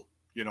Rebel,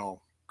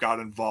 got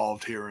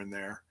involved here and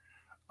there.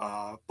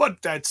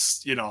 But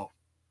that's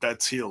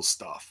heel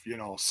stuff.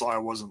 So I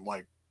wasn't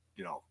like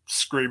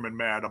screaming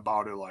mad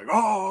about it, like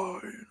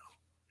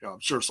I'm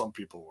sure some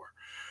people were,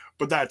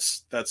 but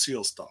that's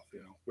heel stuff.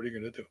 What are you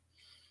gonna do?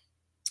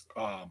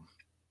 Um,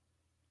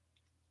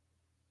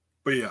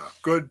 but yeah,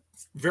 good,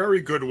 very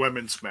good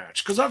women's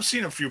match because I've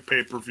seen a few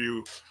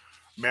pay-per-view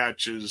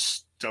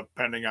matches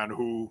depending on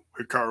who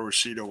Hikaru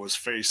Shida was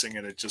facing,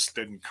 and it just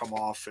didn't come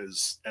off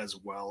as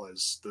well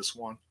as this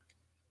one.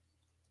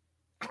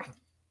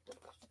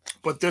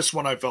 But this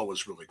one I felt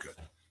was really good.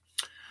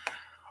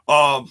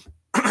 Um,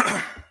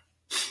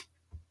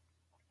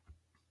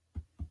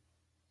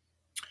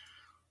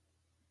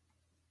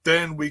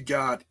 then we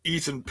got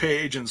Ethan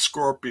Page and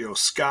Scorpio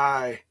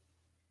Sky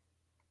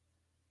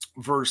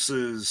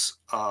versus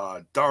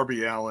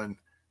Darby Allin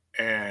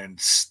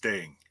and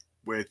Sting,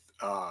 with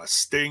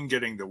Sting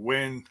getting the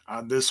win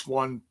on this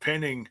one,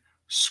 pinning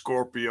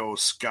Scorpio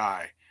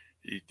Sky.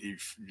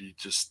 He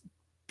just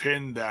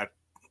pinned that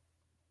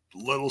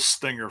little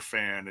Stinger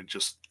fan and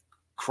just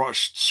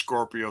crushed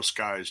Scorpio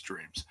Sky's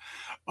dreams.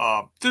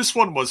 This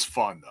one was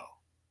fun, though.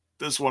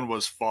 This one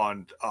was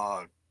fun.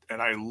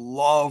 And I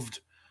loved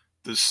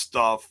the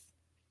stuff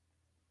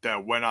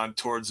that went on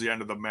towards the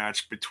end of the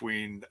match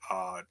between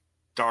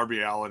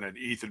Darby Allin and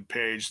Ethan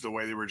Page, the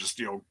way they were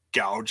just,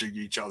 gouging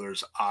each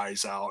other's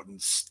eyes out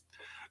and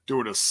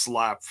doing a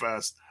slap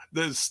fest.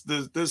 This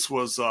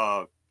was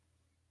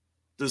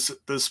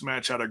this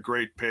match had a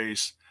great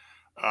pace,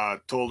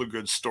 told a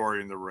good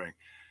story in the ring,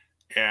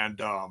 and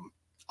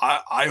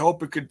I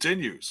hope it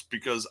continues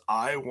because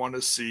I want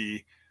to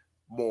see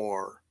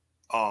more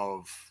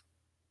of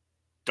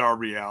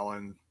Darby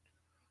Allin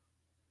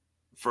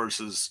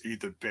versus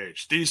Ethan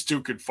Page. These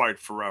two could fight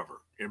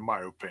forever, in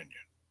my opinion,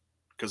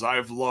 because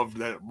I've loved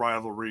that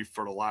rivalry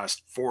for the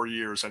last 4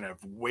 years and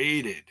have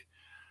waited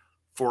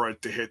for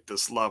it to hit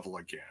this level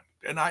again.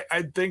 And I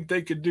think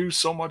they could do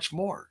so much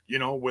more,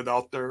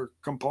 without their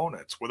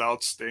components,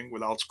 without Sting,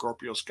 without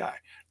Scorpio Sky.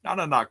 Not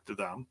a knock to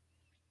them.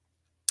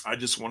 I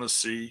just want to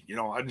see,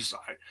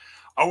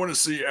 I want to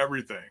see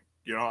everything.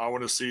 I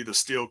want to see the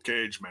steel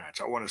cage match.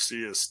 I want to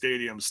see a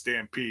stadium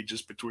stampede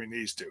just between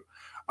these two.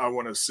 I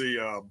want to see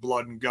a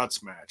blood and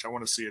guts match. I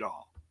want to see it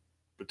all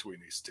between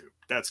these two.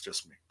 That's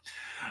just me.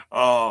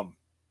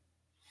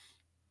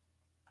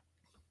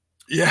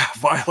 Yeah,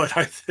 Violet,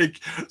 I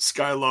think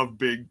Sky loved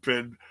being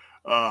pinned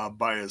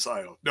by his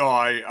idol. No,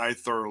 I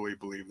thoroughly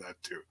believe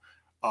that too.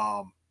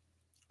 Um,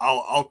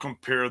 I'll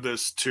compare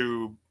this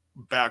to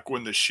back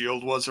when the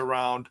Shield was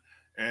around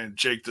and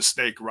Jake the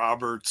Snake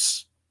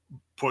Roberts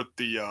put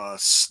the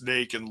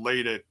snake and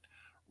laid it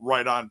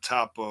right on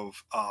top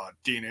of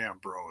Dean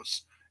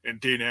Ambrose and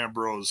Dean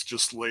Ambrose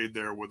just laid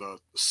there with a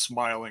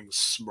smiling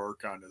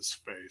smirk on his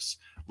face.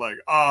 Like,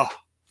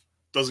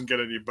 doesn't get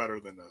any better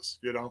than this,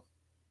 you know?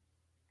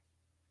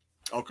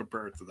 I'll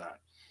compare it to that.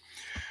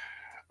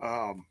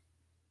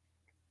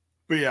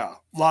 But yeah,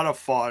 a lot of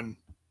fun.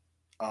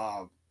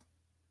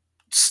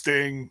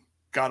 Sting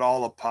got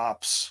all the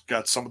pops,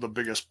 got some of the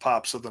biggest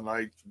pops of the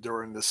night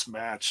during this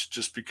match,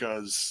 just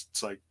because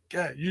it's like,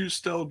 yeah, you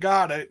still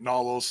got it, and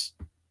all those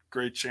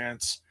great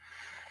chants.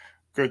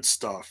 Good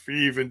stuff.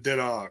 He even did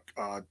a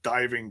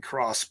diving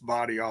cross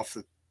body off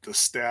the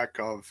stack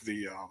of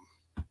the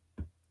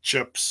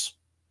chips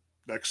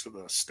next to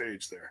the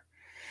stage there.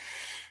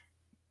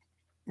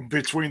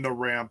 Between the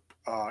ramp,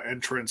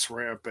 entrance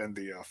ramp, and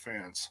the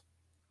fans.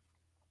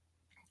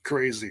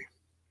 Crazy.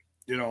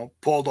 You know,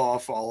 pulled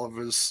off all of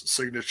his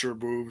signature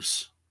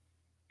moves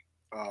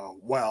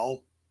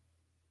well.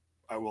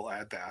 I will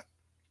add that.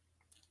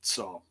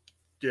 So,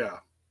 yeah,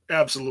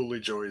 absolutely,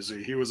 Joey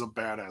Z. He was a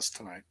badass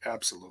tonight.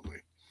 Absolutely.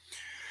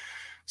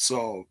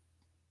 So,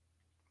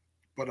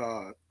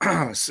 but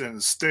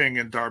since Sting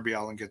and Darby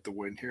Allin get the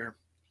win here,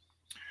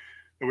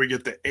 and we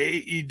get the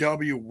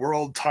AEW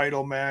World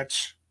Title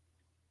match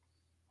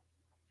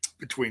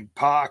between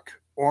Pac,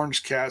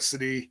 Orange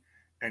Cassidy,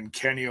 and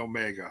Kenny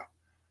Omega.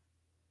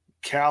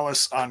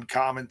 Callis on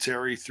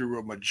commentary through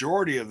a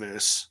majority of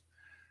this.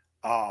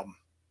 But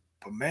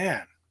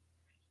man,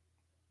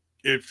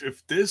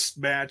 if this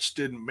match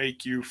didn't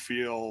make you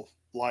feel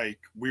like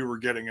we were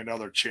getting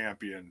another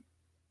champion,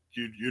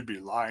 you'd be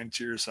lying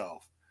to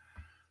yourself.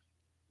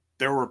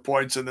 There were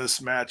points in this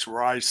match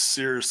where I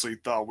seriously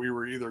thought we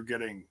were either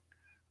getting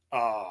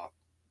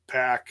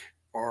Pac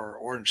or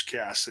Orange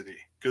Cassidy,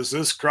 because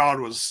this crowd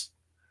was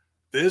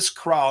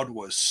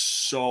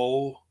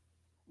so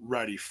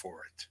ready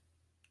for it.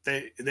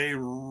 They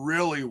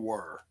really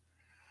were.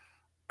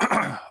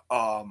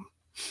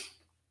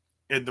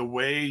 In the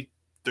way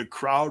the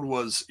crowd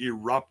was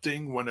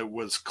erupting when it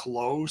was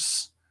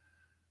close,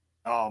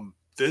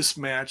 this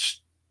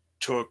match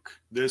took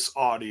this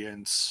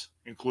audience,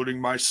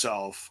 including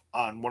myself,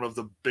 on one of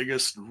the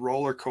biggest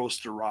roller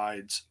coaster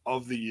rides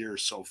of the year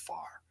so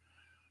far.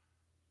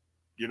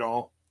 You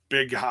know,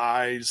 big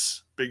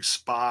highs, big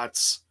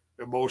spots,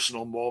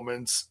 emotional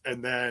moments,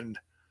 and then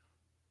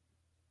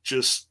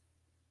just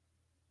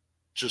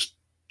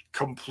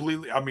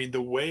completely, I mean,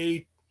 the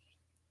way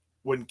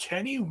when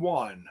Kenny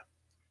won,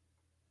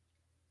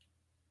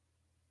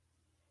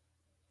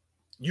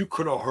 you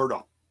could have heard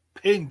a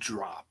pin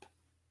drop.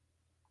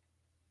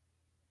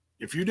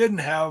 If you didn't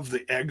have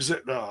the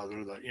exit,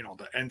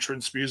 the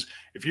entrance music,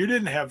 if you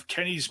didn't have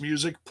Kenny's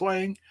music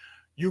playing,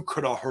 you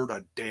could have heard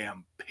a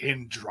damn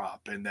pin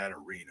drop in that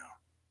arena,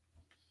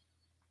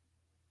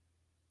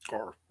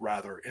 or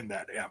rather, in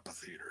that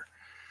amphitheater.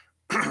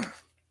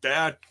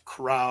 That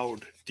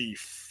crowd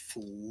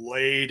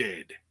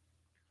deflated.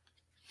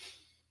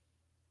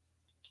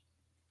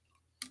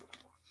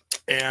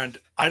 And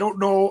I don't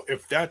know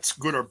if that's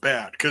good or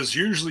bad, because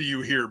usually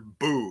you hear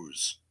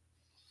boos,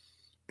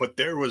 but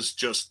there was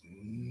just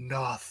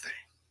nothing.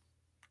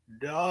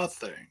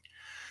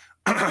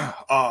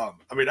 I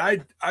mean,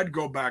 I'd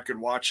go back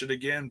and watch it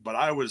again, but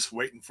I was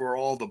waiting for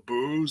all the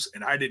boos,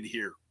 and I didn't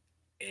hear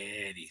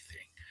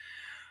anything.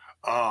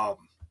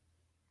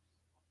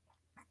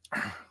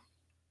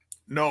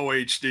 No,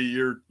 HD,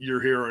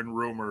 you're hearing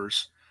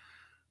rumors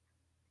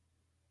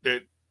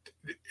that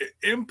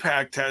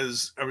Impact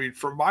has, I mean,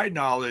 from my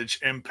knowledge,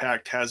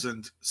 Impact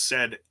hasn't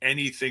said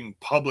anything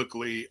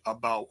publicly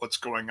about what's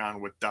going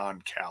on with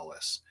Don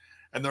Callis.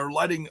 And they're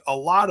letting a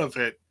lot of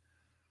it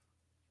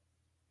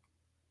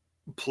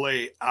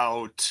play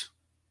out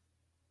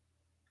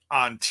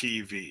on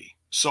TV.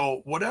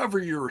 So whatever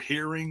you're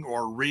hearing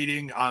or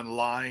reading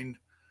online,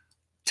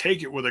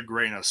 take it with a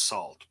grain of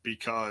salt,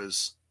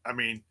 because, I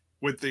mean,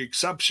 with the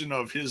exception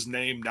of his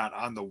name not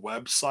on the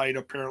website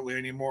apparently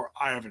anymore,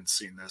 I haven't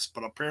seen this,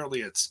 but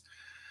apparently it's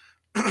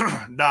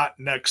not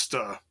next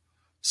to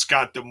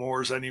Scott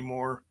D'Amore's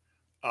anymore.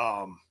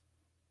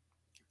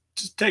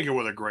 Just take it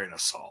with a grain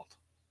of salt.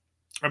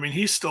 I mean,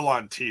 he's still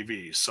on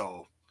TV,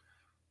 so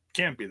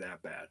can't be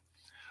that bad.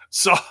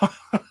 So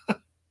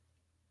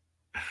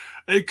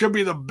it could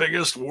be the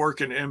biggest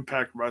work in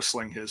Impact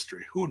Wrestling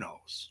history. Who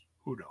knows?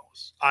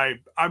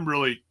 I'm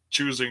really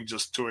choosing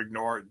just to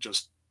ignore it,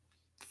 just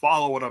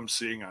follow what I'm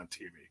seeing on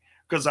TV,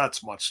 because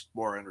that's much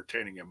more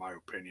entertaining in my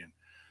opinion,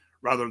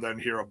 rather than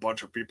hear a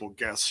bunch of people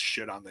guess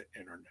shit on the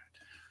internet.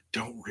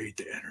 Don't read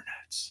the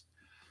internets.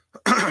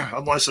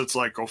 Unless it's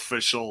like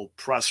official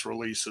press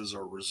releases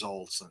or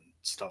results and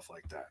stuff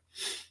like that.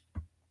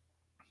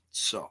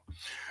 So,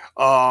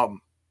 but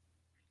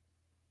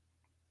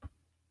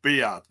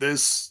yeah,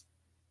 this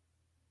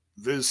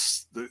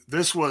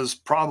was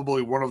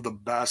probably one of the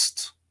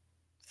best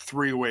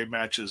three-way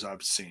matches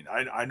I've seen.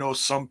 I know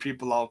some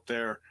people out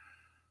there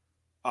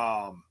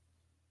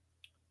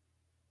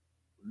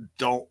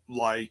don't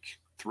like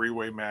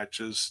three-way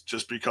matches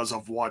just because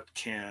of what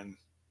can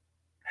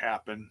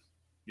happen,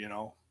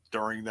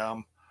 during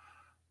them.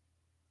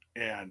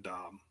 And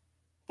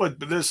but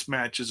this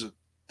match is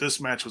this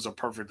match was a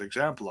perfect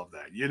example of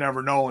that. You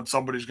never know when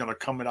somebody's going to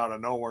come in out of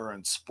nowhere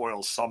and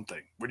spoil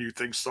something when you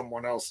think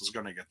someone else is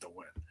going to get the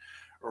win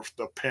or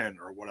the pin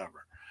or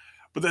whatever.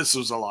 But this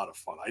was a lot of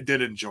fun. I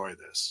did enjoy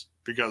this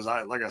because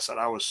like I said,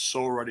 I was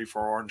so ready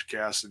for Orange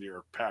Cassidy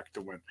or Pac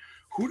to win.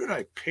 Who did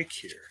I pick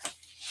here?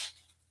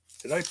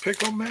 Did I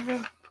pick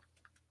Omega?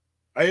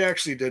 I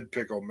actually did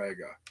pick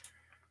Omega.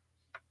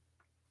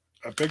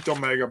 I picked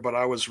Omega, but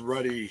I was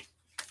ready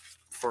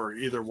for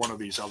either one of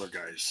these other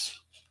guys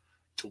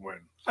to win.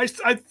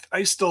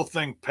 I still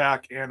think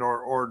Pac and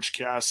or Orange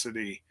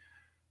Cassidy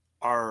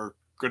are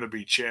going to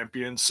be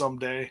champions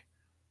someday.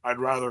 I'd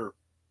rather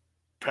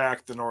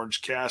Pac than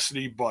Orange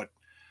Cassidy, but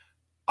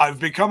I've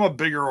become a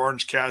bigger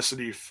Orange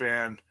Cassidy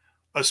fan,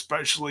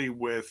 especially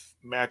with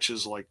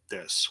matches like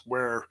this,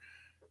 where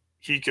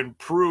he can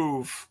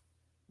prove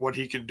what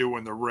he can do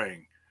in the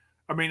ring.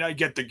 I mean, I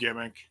get the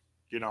gimmick,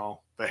 the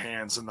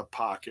hands in the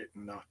pocket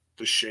and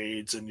the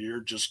shades, and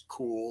you're just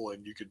cool,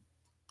 and you could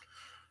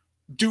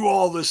do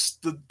all this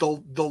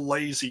the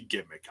lazy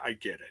gimmick. I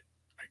get it.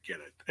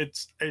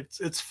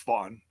 It's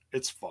fun.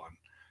 It's fun.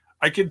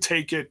 I can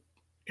take it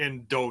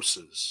in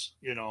doses.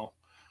 Do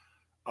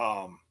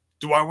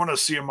I want to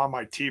see him on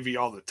my TV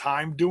all the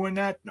time doing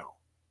that? No.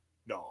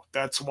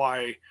 That's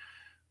why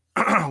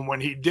when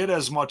he did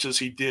as much as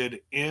he did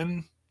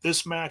in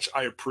this match,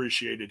 I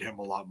appreciated him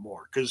a lot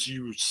more because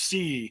you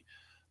see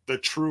the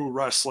true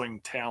wrestling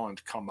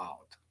talent come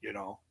out.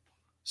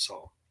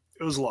 So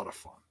it was a lot of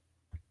fun.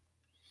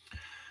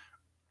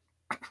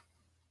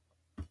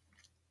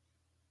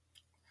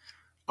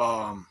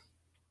 But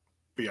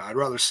yeah, I'd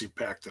rather see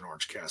Pac than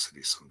Orange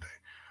Cassidy someday.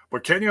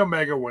 But Kenny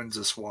Omega wins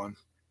this one.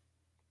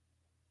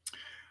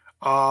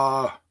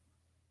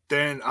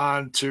 Then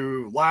on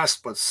to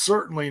last but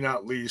certainly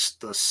not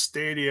least, the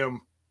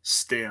Stadium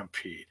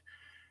Stampede.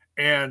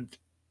 And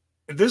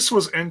this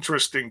was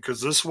interesting because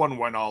this one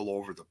went all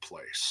over the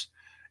place.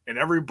 And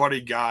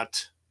everybody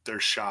got their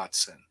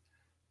shots in.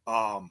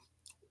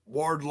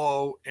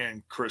 Wardlow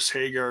and Chris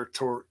Hager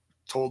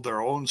told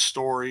their own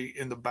story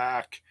in the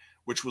back,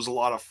 which was a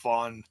lot of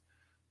fun,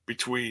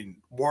 between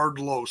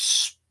Wardlow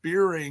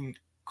spearing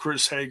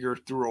Chris Hager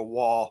through a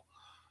wall,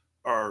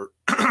 or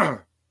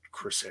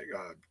Chris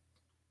Hager,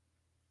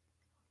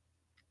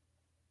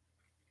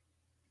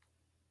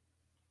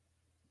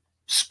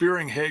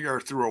 spearing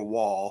Hager through a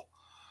wall,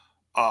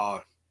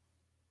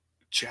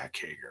 Jack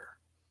Hager.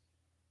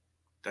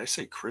 Did I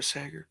say Chris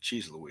Hager?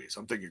 Jeez Louise,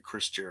 I'm thinking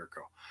Chris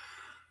Jericho.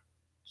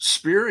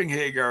 Spearing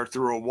Hagar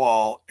through a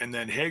wall, and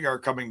then Hagar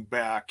coming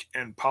back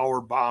and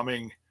power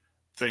bombing.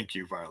 Thank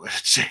you, Violet.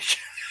 Jake.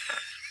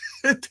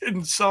 It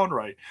didn't sound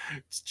right.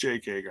 It's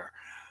Jake Hagar.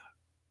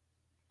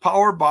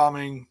 Power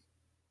bombing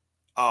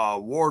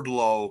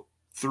Wardlow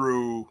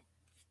through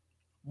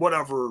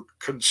whatever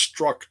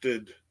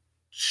constructed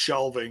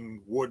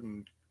shelving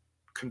wooden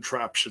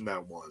contraption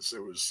that was.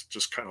 It was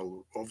just kind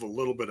of a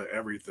little bit of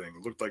everything.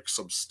 It looked like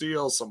some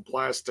steel, some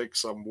plastic,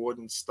 some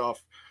wooden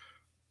stuff.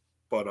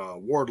 But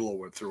Wardlow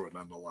went through it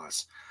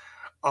nonetheless.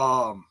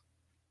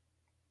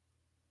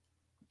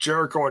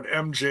 Jericho and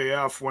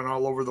MJF went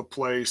all over the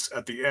place.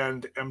 At the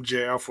end,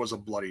 MJF was a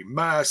bloody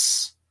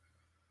mess.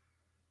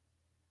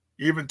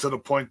 Even to the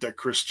point that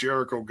Chris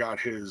Jericho got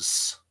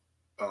his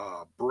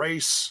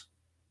brace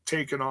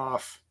taken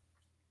off.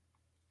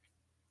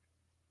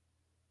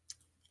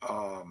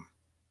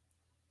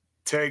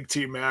 Tag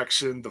team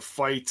action, the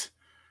fight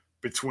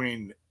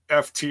between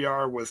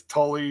FTR with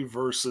Tully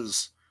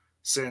versus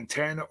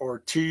Santana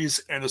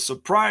Ortiz, and a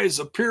surprise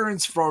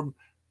appearance from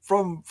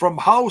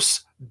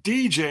House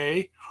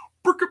DJ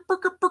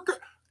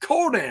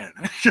Conan.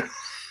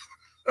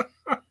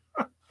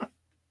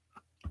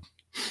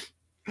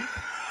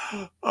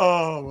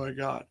 Oh my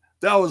god,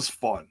 that was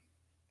fun.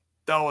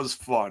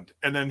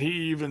 And then he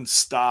even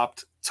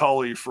stopped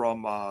Tully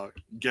from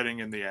getting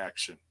in the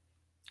action,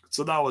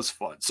 so that was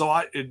fun.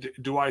 So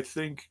do I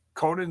think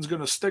Conan's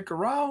going to stick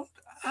around?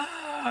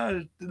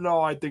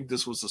 No, I think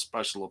this was a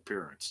special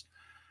appearance.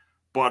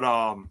 But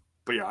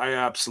yeah, I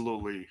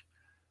absolutely,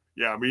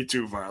 yeah, me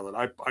too, Violet.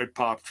 I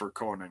popped for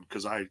Conan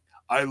because I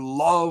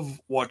love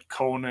what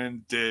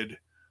Conan did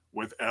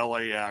with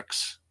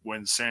LAX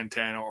when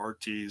Santana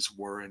Ortiz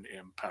were in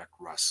Impact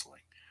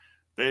Wrestling.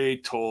 They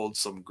told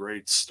some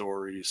great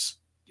stories,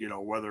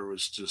 whether it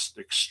was just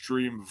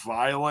extreme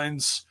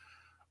violence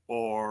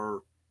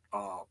or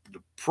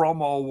the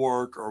promo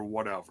work or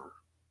whatever.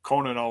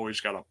 Conan always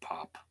got a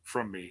pop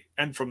from me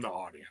and from the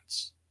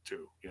audience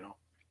too,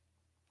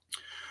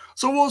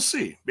 So we'll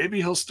see. Maybe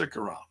he'll stick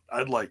around.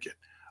 I'd like it.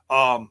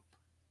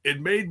 It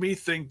made me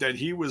think that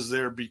he was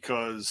there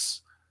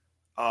because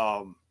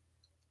that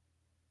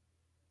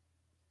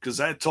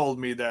told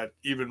me that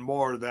even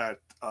more that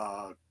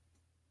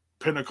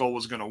Pinnacle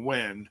was going to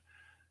win.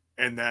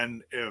 And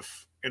then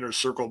if Inner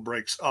Circle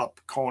breaks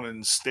up,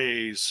 Conan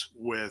stays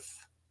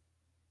with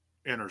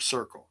Inner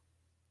Circle.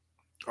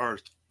 Or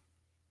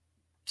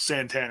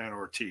Santana and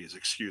Ortiz,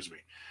 excuse me.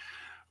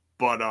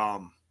 But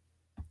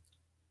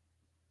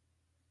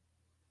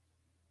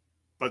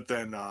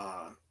then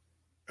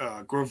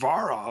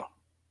Guevara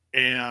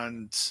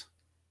And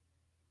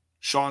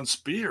Shawn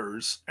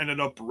Spears ended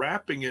up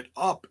wrapping it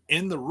up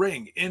in the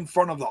ring in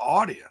front of the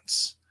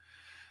audience.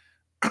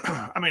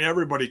 I mean,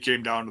 everybody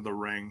came down to the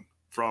ring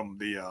from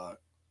the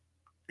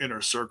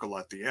inner circle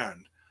at the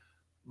end,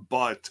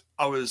 but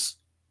I was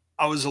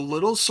a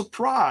little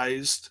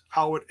surprised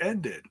how it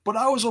ended, but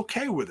I was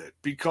okay with it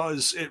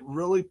because it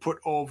really put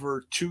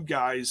over two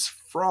guys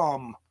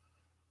from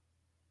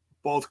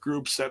both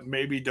groups that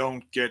maybe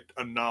don't get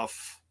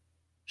enough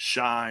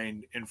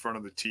shine in front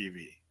of the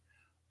TV.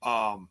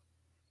 Um,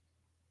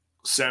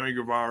 Sammy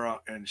Guevara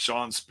and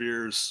Shawn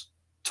Spears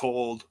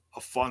told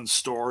a fun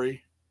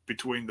story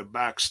between the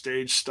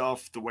backstage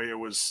stuff, the way it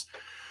was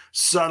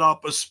set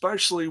up,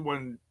 especially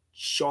when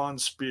Shawn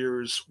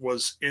Spears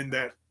was in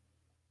that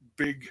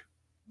big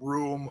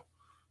room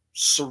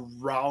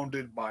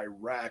surrounded by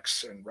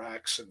racks and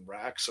racks and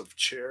racks of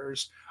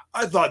chairs.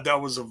 I thought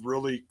that was a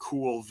really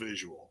cool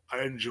visual.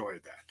 I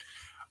enjoyed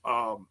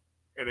that.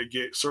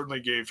 And certainly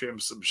gave him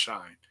some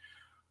shine.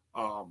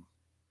 Um,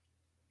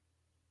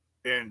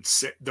 and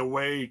the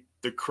way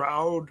the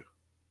crowd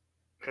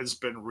has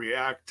been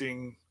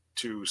reacting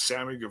to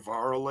Sammy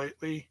Guevara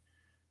lately,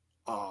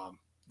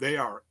 they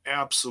are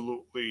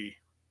absolutely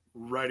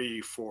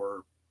ready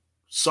for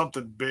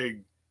something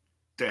big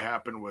to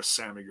happen with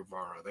Sammy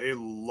Guevara. They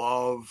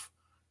love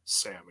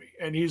Sammy,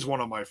 and he's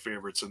one of my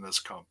favorites in this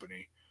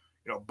company.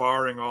 You know,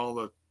 barring all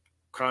the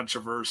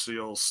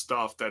controversial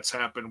stuff that's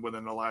happened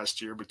within the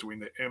last year between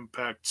the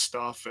Impact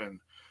stuff and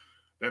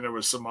then there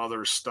was some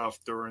other stuff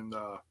during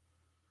the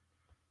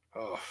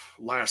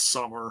last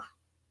summer,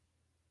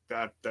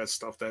 that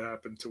stuff that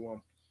happened to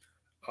him.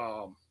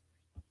 Um,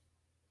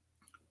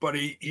 but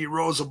he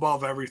rose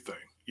above everything.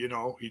 You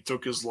know, he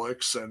took his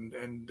licks and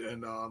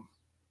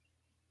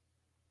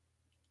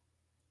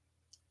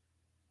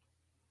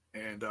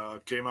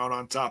came out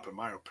on top, in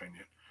my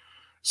opinion.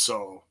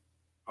 So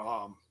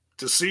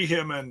to see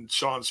him and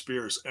Shawn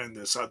Spears end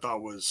this, I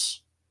thought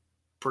was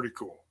pretty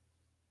cool.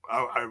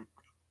 I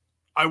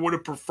I would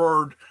have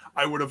preferred.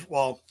 I would have.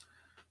 Well,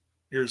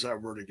 here's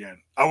that word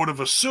again. I would have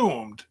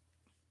assumed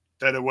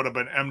that it would have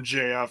been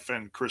MJF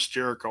and Chris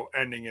Jericho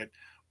ending it,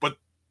 but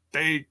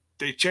they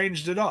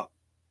changed it up.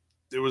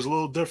 It was a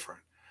little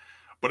different.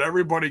 But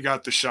everybody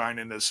got the shine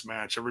in this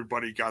match.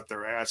 Everybody got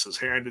their asses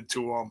handed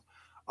to them.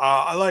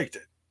 I liked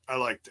it. I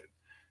liked it.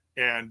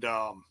 And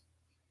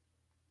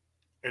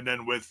and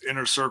then with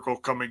Inner Circle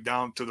coming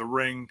down to the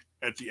ring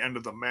at the end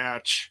of the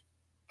match,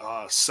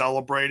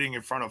 celebrating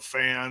in front of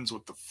fans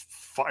with the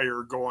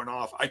fire going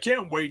off. I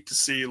can't wait to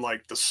see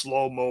like the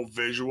slow mo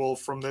visual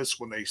from this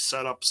when they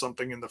set up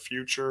something in the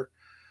future.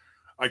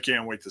 I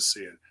can't wait to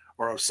see it.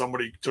 Or if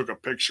somebody took a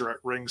picture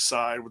at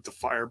ringside with the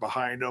fire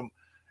behind them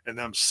and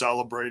them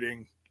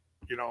celebrating,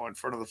 you know, in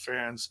front of the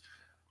fans,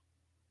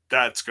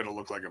 that's going to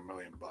look like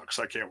 $1,000,000.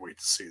 I can't wait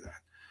to see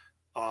that.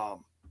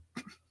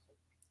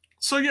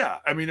 So yeah,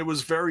 I mean, it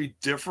was very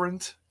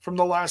different from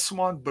the last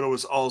one, but it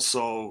was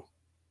also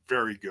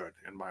very good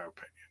in my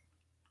opinion.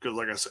 Because,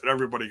 like I said,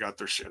 everybody got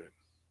their shit in.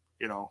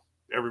 You know,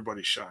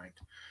 everybody shined,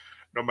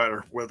 no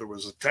matter whether it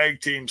was the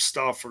tag team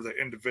stuff or the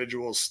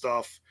individual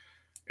stuff,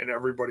 and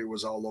everybody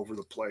was all over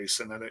the place.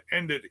 And then it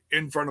ended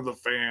in front of the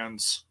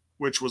fans,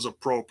 which was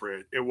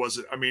appropriate. It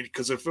wasn't. I mean,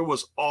 because if it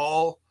was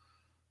all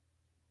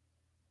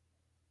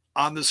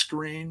on the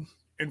screen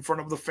in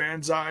front of the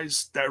fans'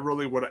 eyes, that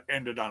really would have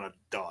ended on a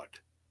dud.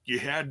 You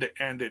had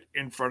to end it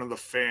in front of the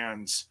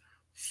fans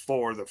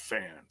for the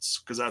fans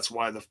because that's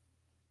why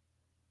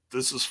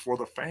this is for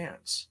the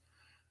fans.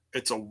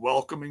 It's a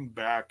welcoming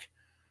back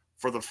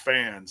for the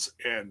fans,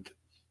 and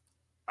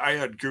I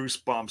had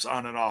goosebumps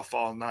on and off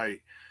all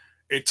night.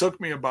 It took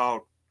me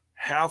about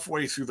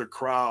halfway through the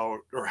crowd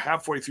or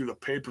halfway through the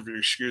pay-per-view,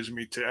 excuse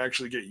me, to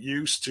actually get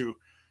used to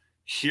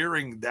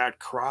hearing that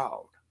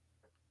crowd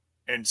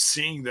and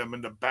seeing them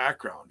in the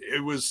background.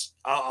 It was,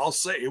 I'll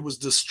say, it was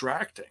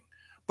distracting,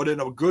 but in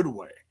a good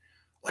way.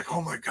 Like,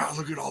 oh my God,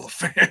 look at all the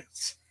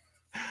fans.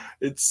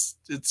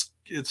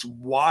 It's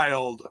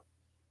wild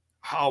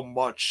how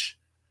much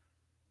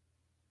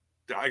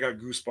I got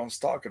goosebumps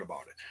talking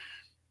about it.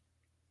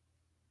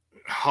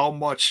 How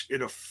much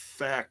it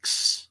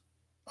affects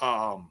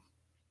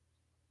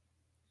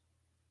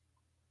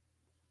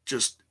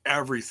just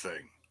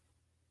everything.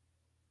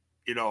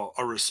 You know,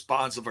 a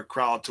response of a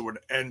crowd to an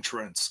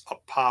entrance, a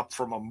pop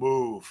from a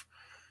move,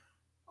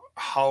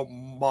 how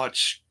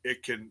much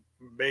it can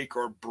make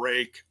or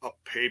break a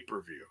pay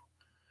per view.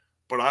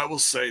 But I will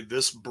say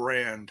this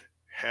brand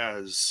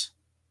has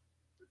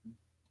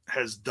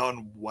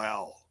done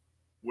well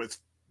with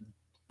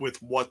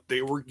what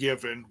they were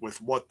given,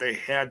 with what they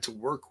had to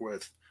work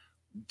with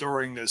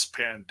during this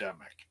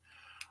pandemic.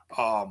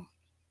 Um,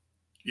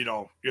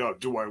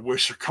 do I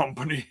wish a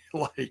company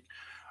like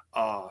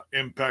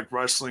Impact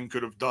Wrestling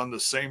could have done the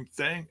same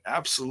thing?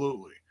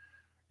 Absolutely.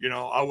 You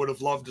know, I would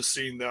have loved to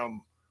seen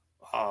them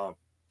uh,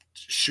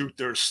 shoot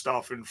their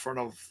stuff in front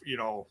of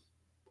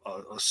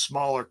a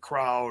smaller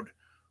crowd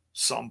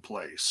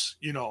someplace.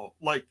 You know,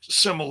 like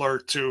similar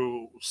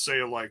to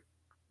say like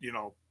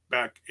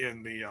back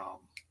in the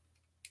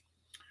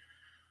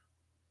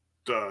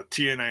the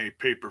TNA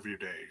pay-per-view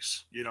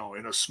days, you know,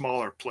 in a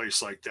smaller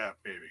place like that,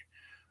 maybe.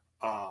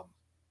 Um,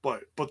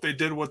 but they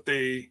did what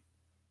they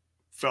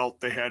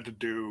felt they had to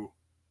do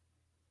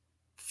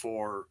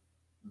for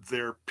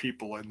their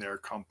people in their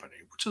company,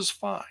 which is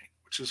fine,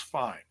 which is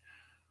fine.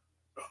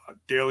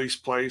 Daly's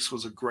Place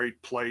was a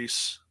great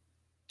place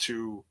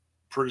to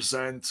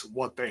present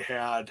what they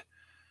had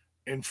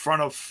in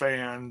front of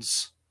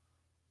fans,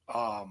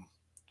 um,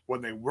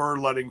 when they were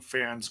letting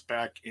fans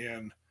back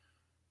in,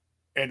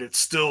 and it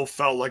still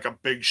felt like a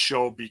big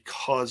show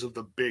because of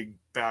the big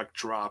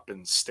backdrop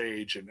and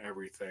stage and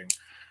everything.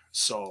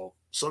 So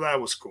that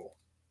was cool.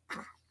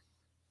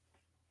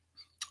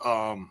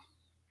 Um,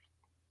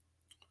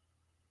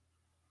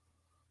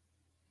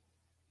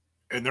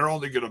 and they're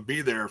only going to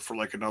be there for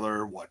like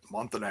another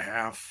month and a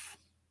half,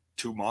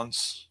 2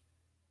 months,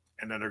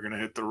 and then they're going to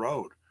hit the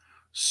road.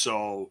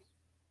 So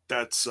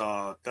that's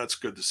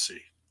good to see.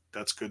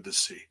 That's good to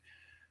see.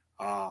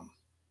 Um,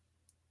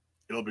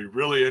 it'll be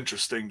really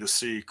interesting to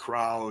see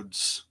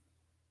crowds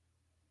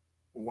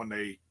when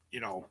they, you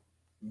know,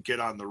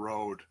 get on the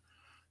road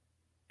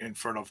in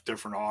front of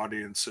different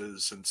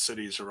audiences and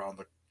cities around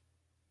the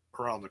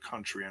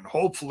country, and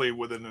hopefully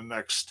within the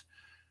next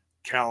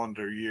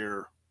calendar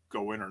year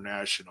go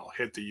international,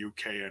 hit the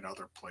UK and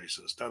other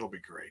places. That'll be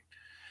great.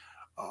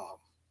 Um,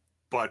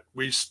 but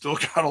we still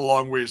got a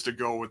long ways to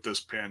go with this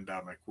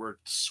pandemic. We're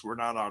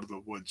not out of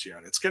the woods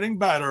yet. It's getting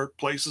better.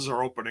 Places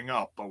are opening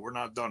up, but we're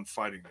not done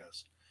fighting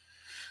this.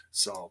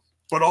 So,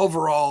 but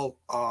overall,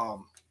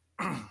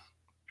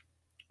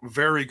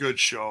 very good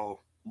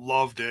show.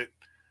 Loved it.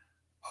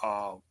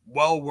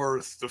 Well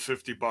worth the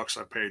 $50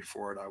 I paid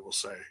for it, I will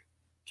say.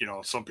 You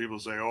know, some people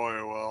say,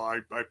 oh, well,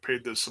 I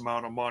paid this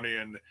amount of money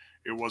and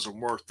it wasn't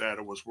worth that.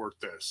 It was worth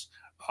this.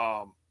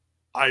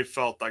 I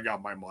felt I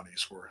got my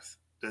money's worth.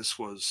 This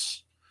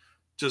was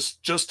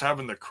just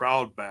having the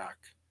crowd back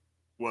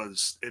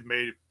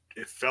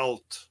it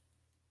felt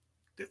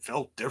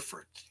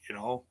different, you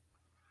know.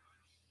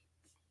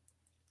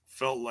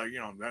 Felt like, you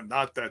know,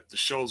 not that the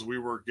shows we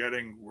were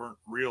getting weren't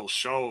real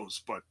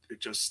shows, but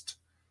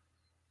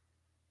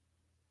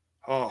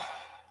oh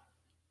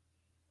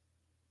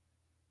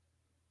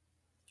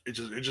it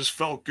just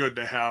felt good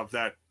to have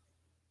that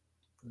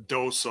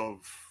dose of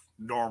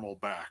normal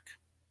back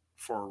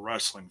for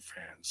wrestling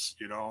fans,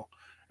 you know.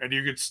 And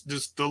you could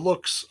just the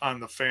looks on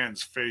the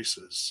fans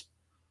faces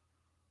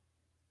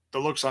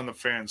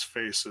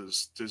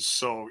just,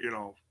 so, you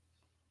know,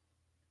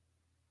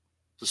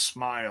 the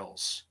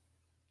smiles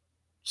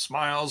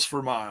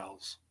for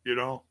miles, you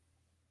know.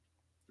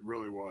 It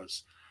really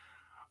was.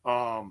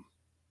 um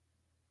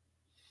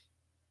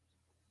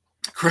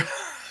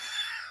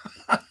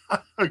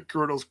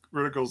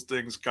critical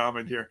things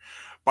comment here.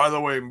 By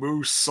the way,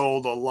 Moose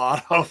sold a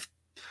lot of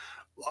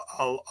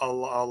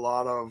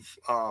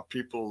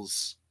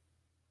people's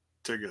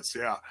tickets.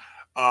 Yeah.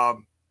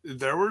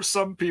 There were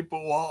some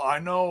people. Well, I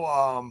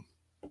know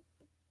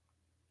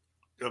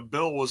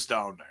Bill was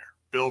down there.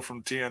 Bill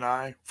from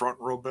TNI, front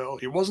row Bill.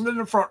 He wasn't in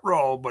the front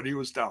row, but he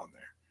was down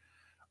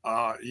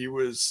there. He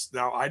was.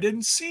 Now, I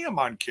didn't see him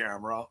on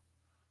camera.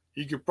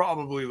 He could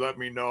probably let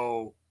me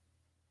know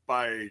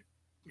by,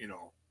 you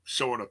know,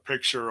 showing a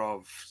picture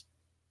of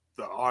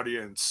the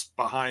audience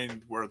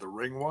behind where the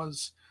ring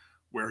was,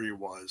 where he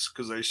was,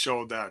 because they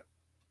showed that.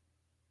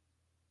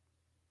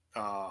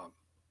 Uh,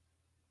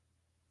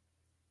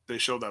 they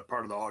showed that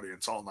part of the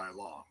audience all night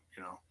long,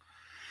 you know.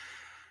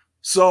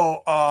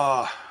 So,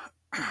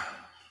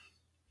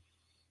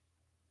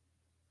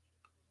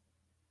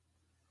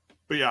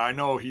 but yeah, I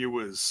know he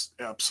was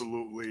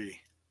absolutely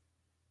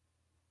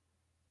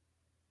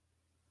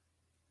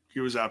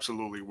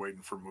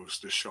waiting for Moose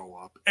to show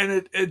up,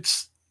 and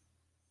it's,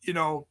 you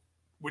know,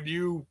 when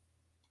you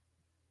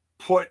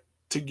put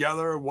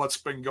together what's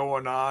been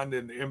going on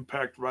in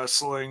Impact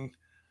Wrestling,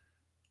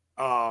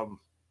 um,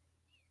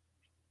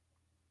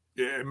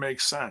 it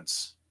makes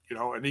sense, you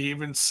know. And he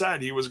even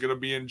said he was going to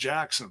be in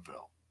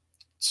Jacksonville.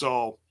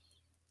 So,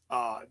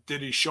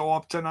 did he show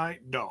up tonight?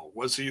 No.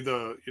 Was he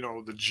the, you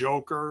know, the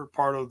Joker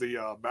part of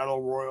the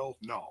Battle Royal?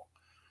 No.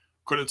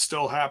 Could it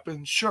still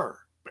happen? Sure.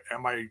 But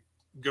am I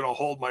going to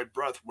hold my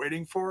breath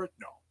waiting for it?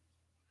 No.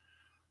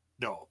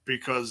 No,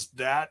 because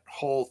that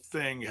whole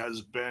thing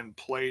has been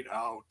played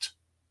out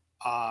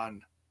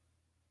on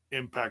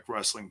Impact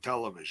Wrestling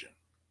television.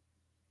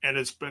 And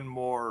it's been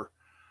more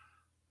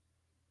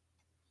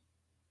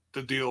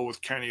the deal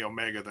with Kenny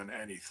Omega than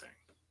anything.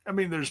 I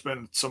mean, there's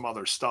been some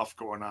other stuff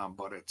going on,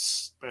 but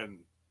it's been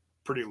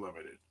pretty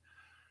limited,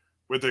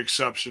 with the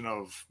exception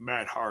of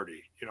Matt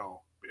Hardy. You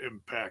know,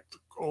 Impact,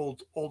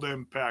 old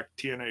Impact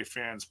TNA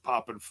fans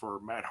popping for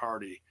Matt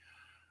Hardy,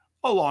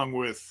 along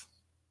with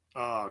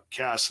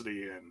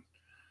Cassidy and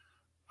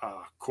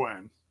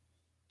Quen.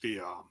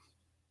 The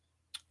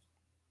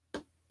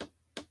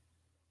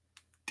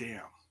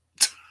damn,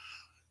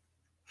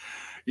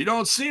 you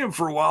don't see him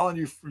for a while and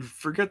you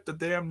forget the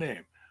damn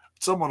name.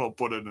 Someone will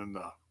put it in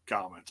the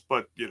comments,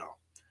 but you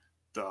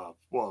know,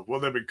 well,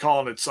 they've been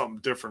calling it something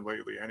different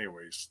lately,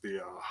 anyways.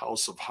 The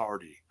House of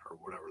Hardy or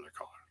whatever they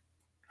call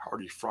it,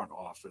 Hardy front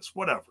office,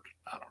 whatever.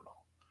 I don't know.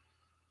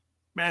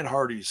 Matt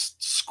Hardy's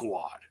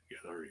squad. Yeah,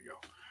 there you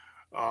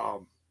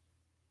go.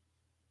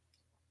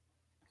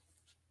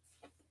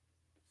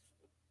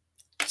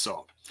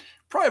 So,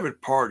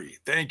 private party.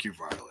 Thank you,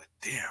 Violet.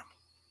 Damn.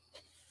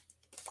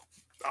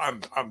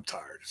 I'm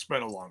tired. It's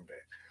been a long day.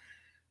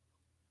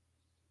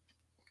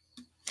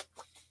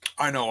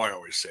 I know I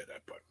always say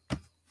that, but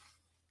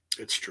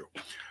it's true.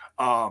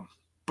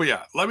 But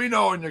yeah, let me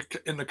know in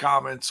the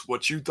comments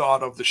what you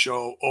thought of the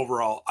show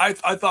overall. I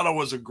thought it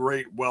was a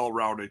great,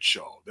 well-rounded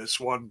show. This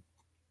one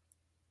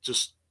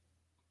just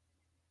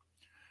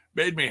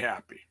made me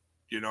happy.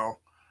 You know,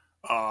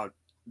 uh,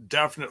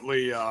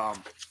 definitely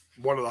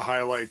one of the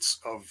highlights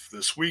of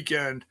this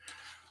weekend.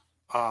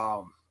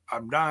 Um,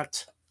 I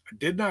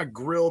did not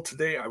grill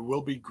today. I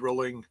will be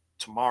grilling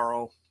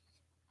tomorrow,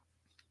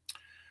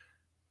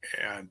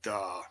 and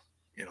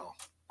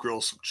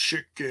grill some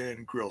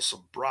chicken, grill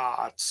some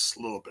brats,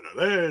 a little bit of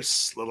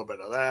this, a little bit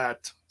of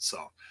that.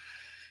 So,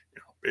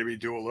 maybe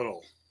do a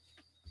little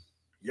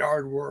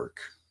yard work.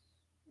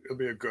 It'll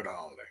be a good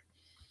holiday.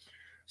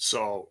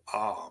 So,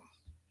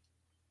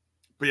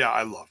 but yeah,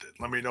 I loved it.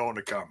 Let me know in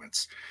the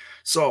comments.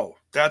 So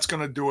that's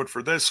gonna do it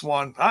for this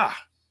one.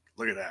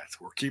 Look at that.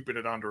 We're keeping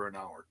it under an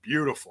hour.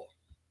 Beautiful.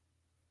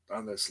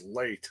 On this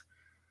late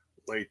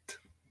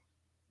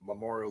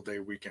Memorial Day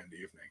weekend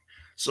evening.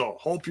 So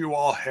hope you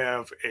all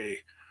have a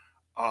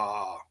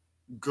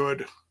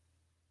good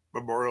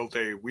Memorial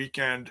Day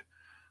weekend.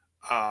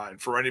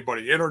 And for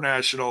anybody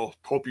international,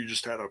 hope you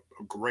just had a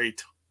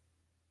great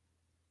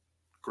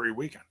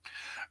weekend.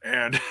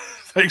 And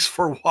thanks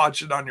for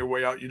watching on your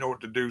way out. You know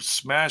what to do.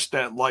 Smash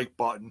that like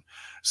button,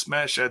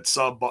 smash that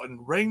sub button,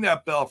 ring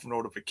that bell for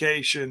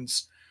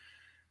notifications.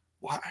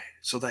 Why?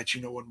 So that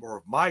you know when more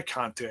of my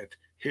content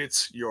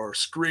hits your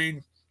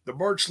screen. The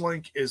merch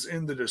link is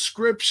in the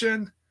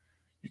description.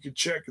 You can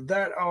check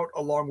that out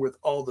along with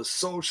all the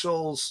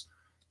socials,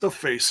 the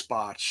face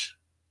spotch,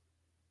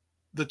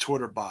 the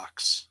Twitter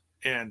box,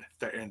 and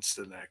the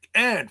Instaneck.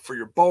 And for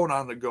your bone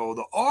on the go,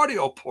 the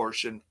audio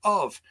portion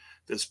of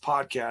this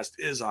podcast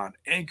is on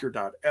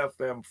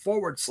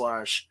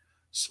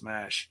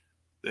anchor.fm/smash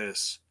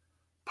this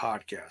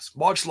podcast.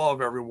 Much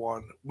love,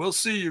 everyone. We'll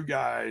see you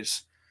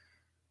guys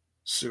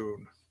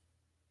soon.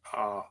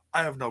 I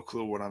have no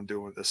clue what I'm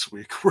doing this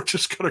week. We're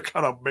just going to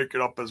kind of make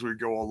it up as we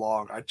go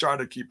along. I try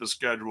to keep a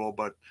schedule,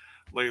 but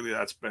lately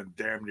that's been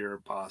damn near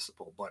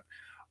impossible. But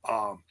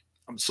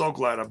I'm so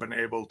glad I've been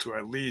able to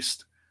at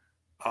least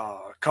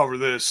cover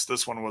this.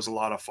 This one was a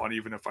lot of fun,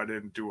 even if I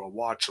didn't do a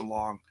watch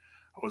along.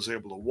 I was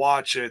able to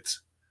watch it,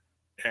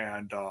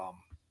 and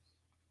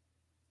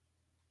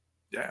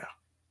yeah,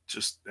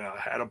 just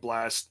had a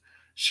blast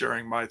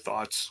sharing my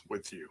thoughts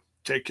with you.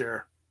 Take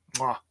care.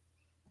 Mwah.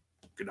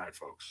 Good night,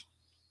 folks.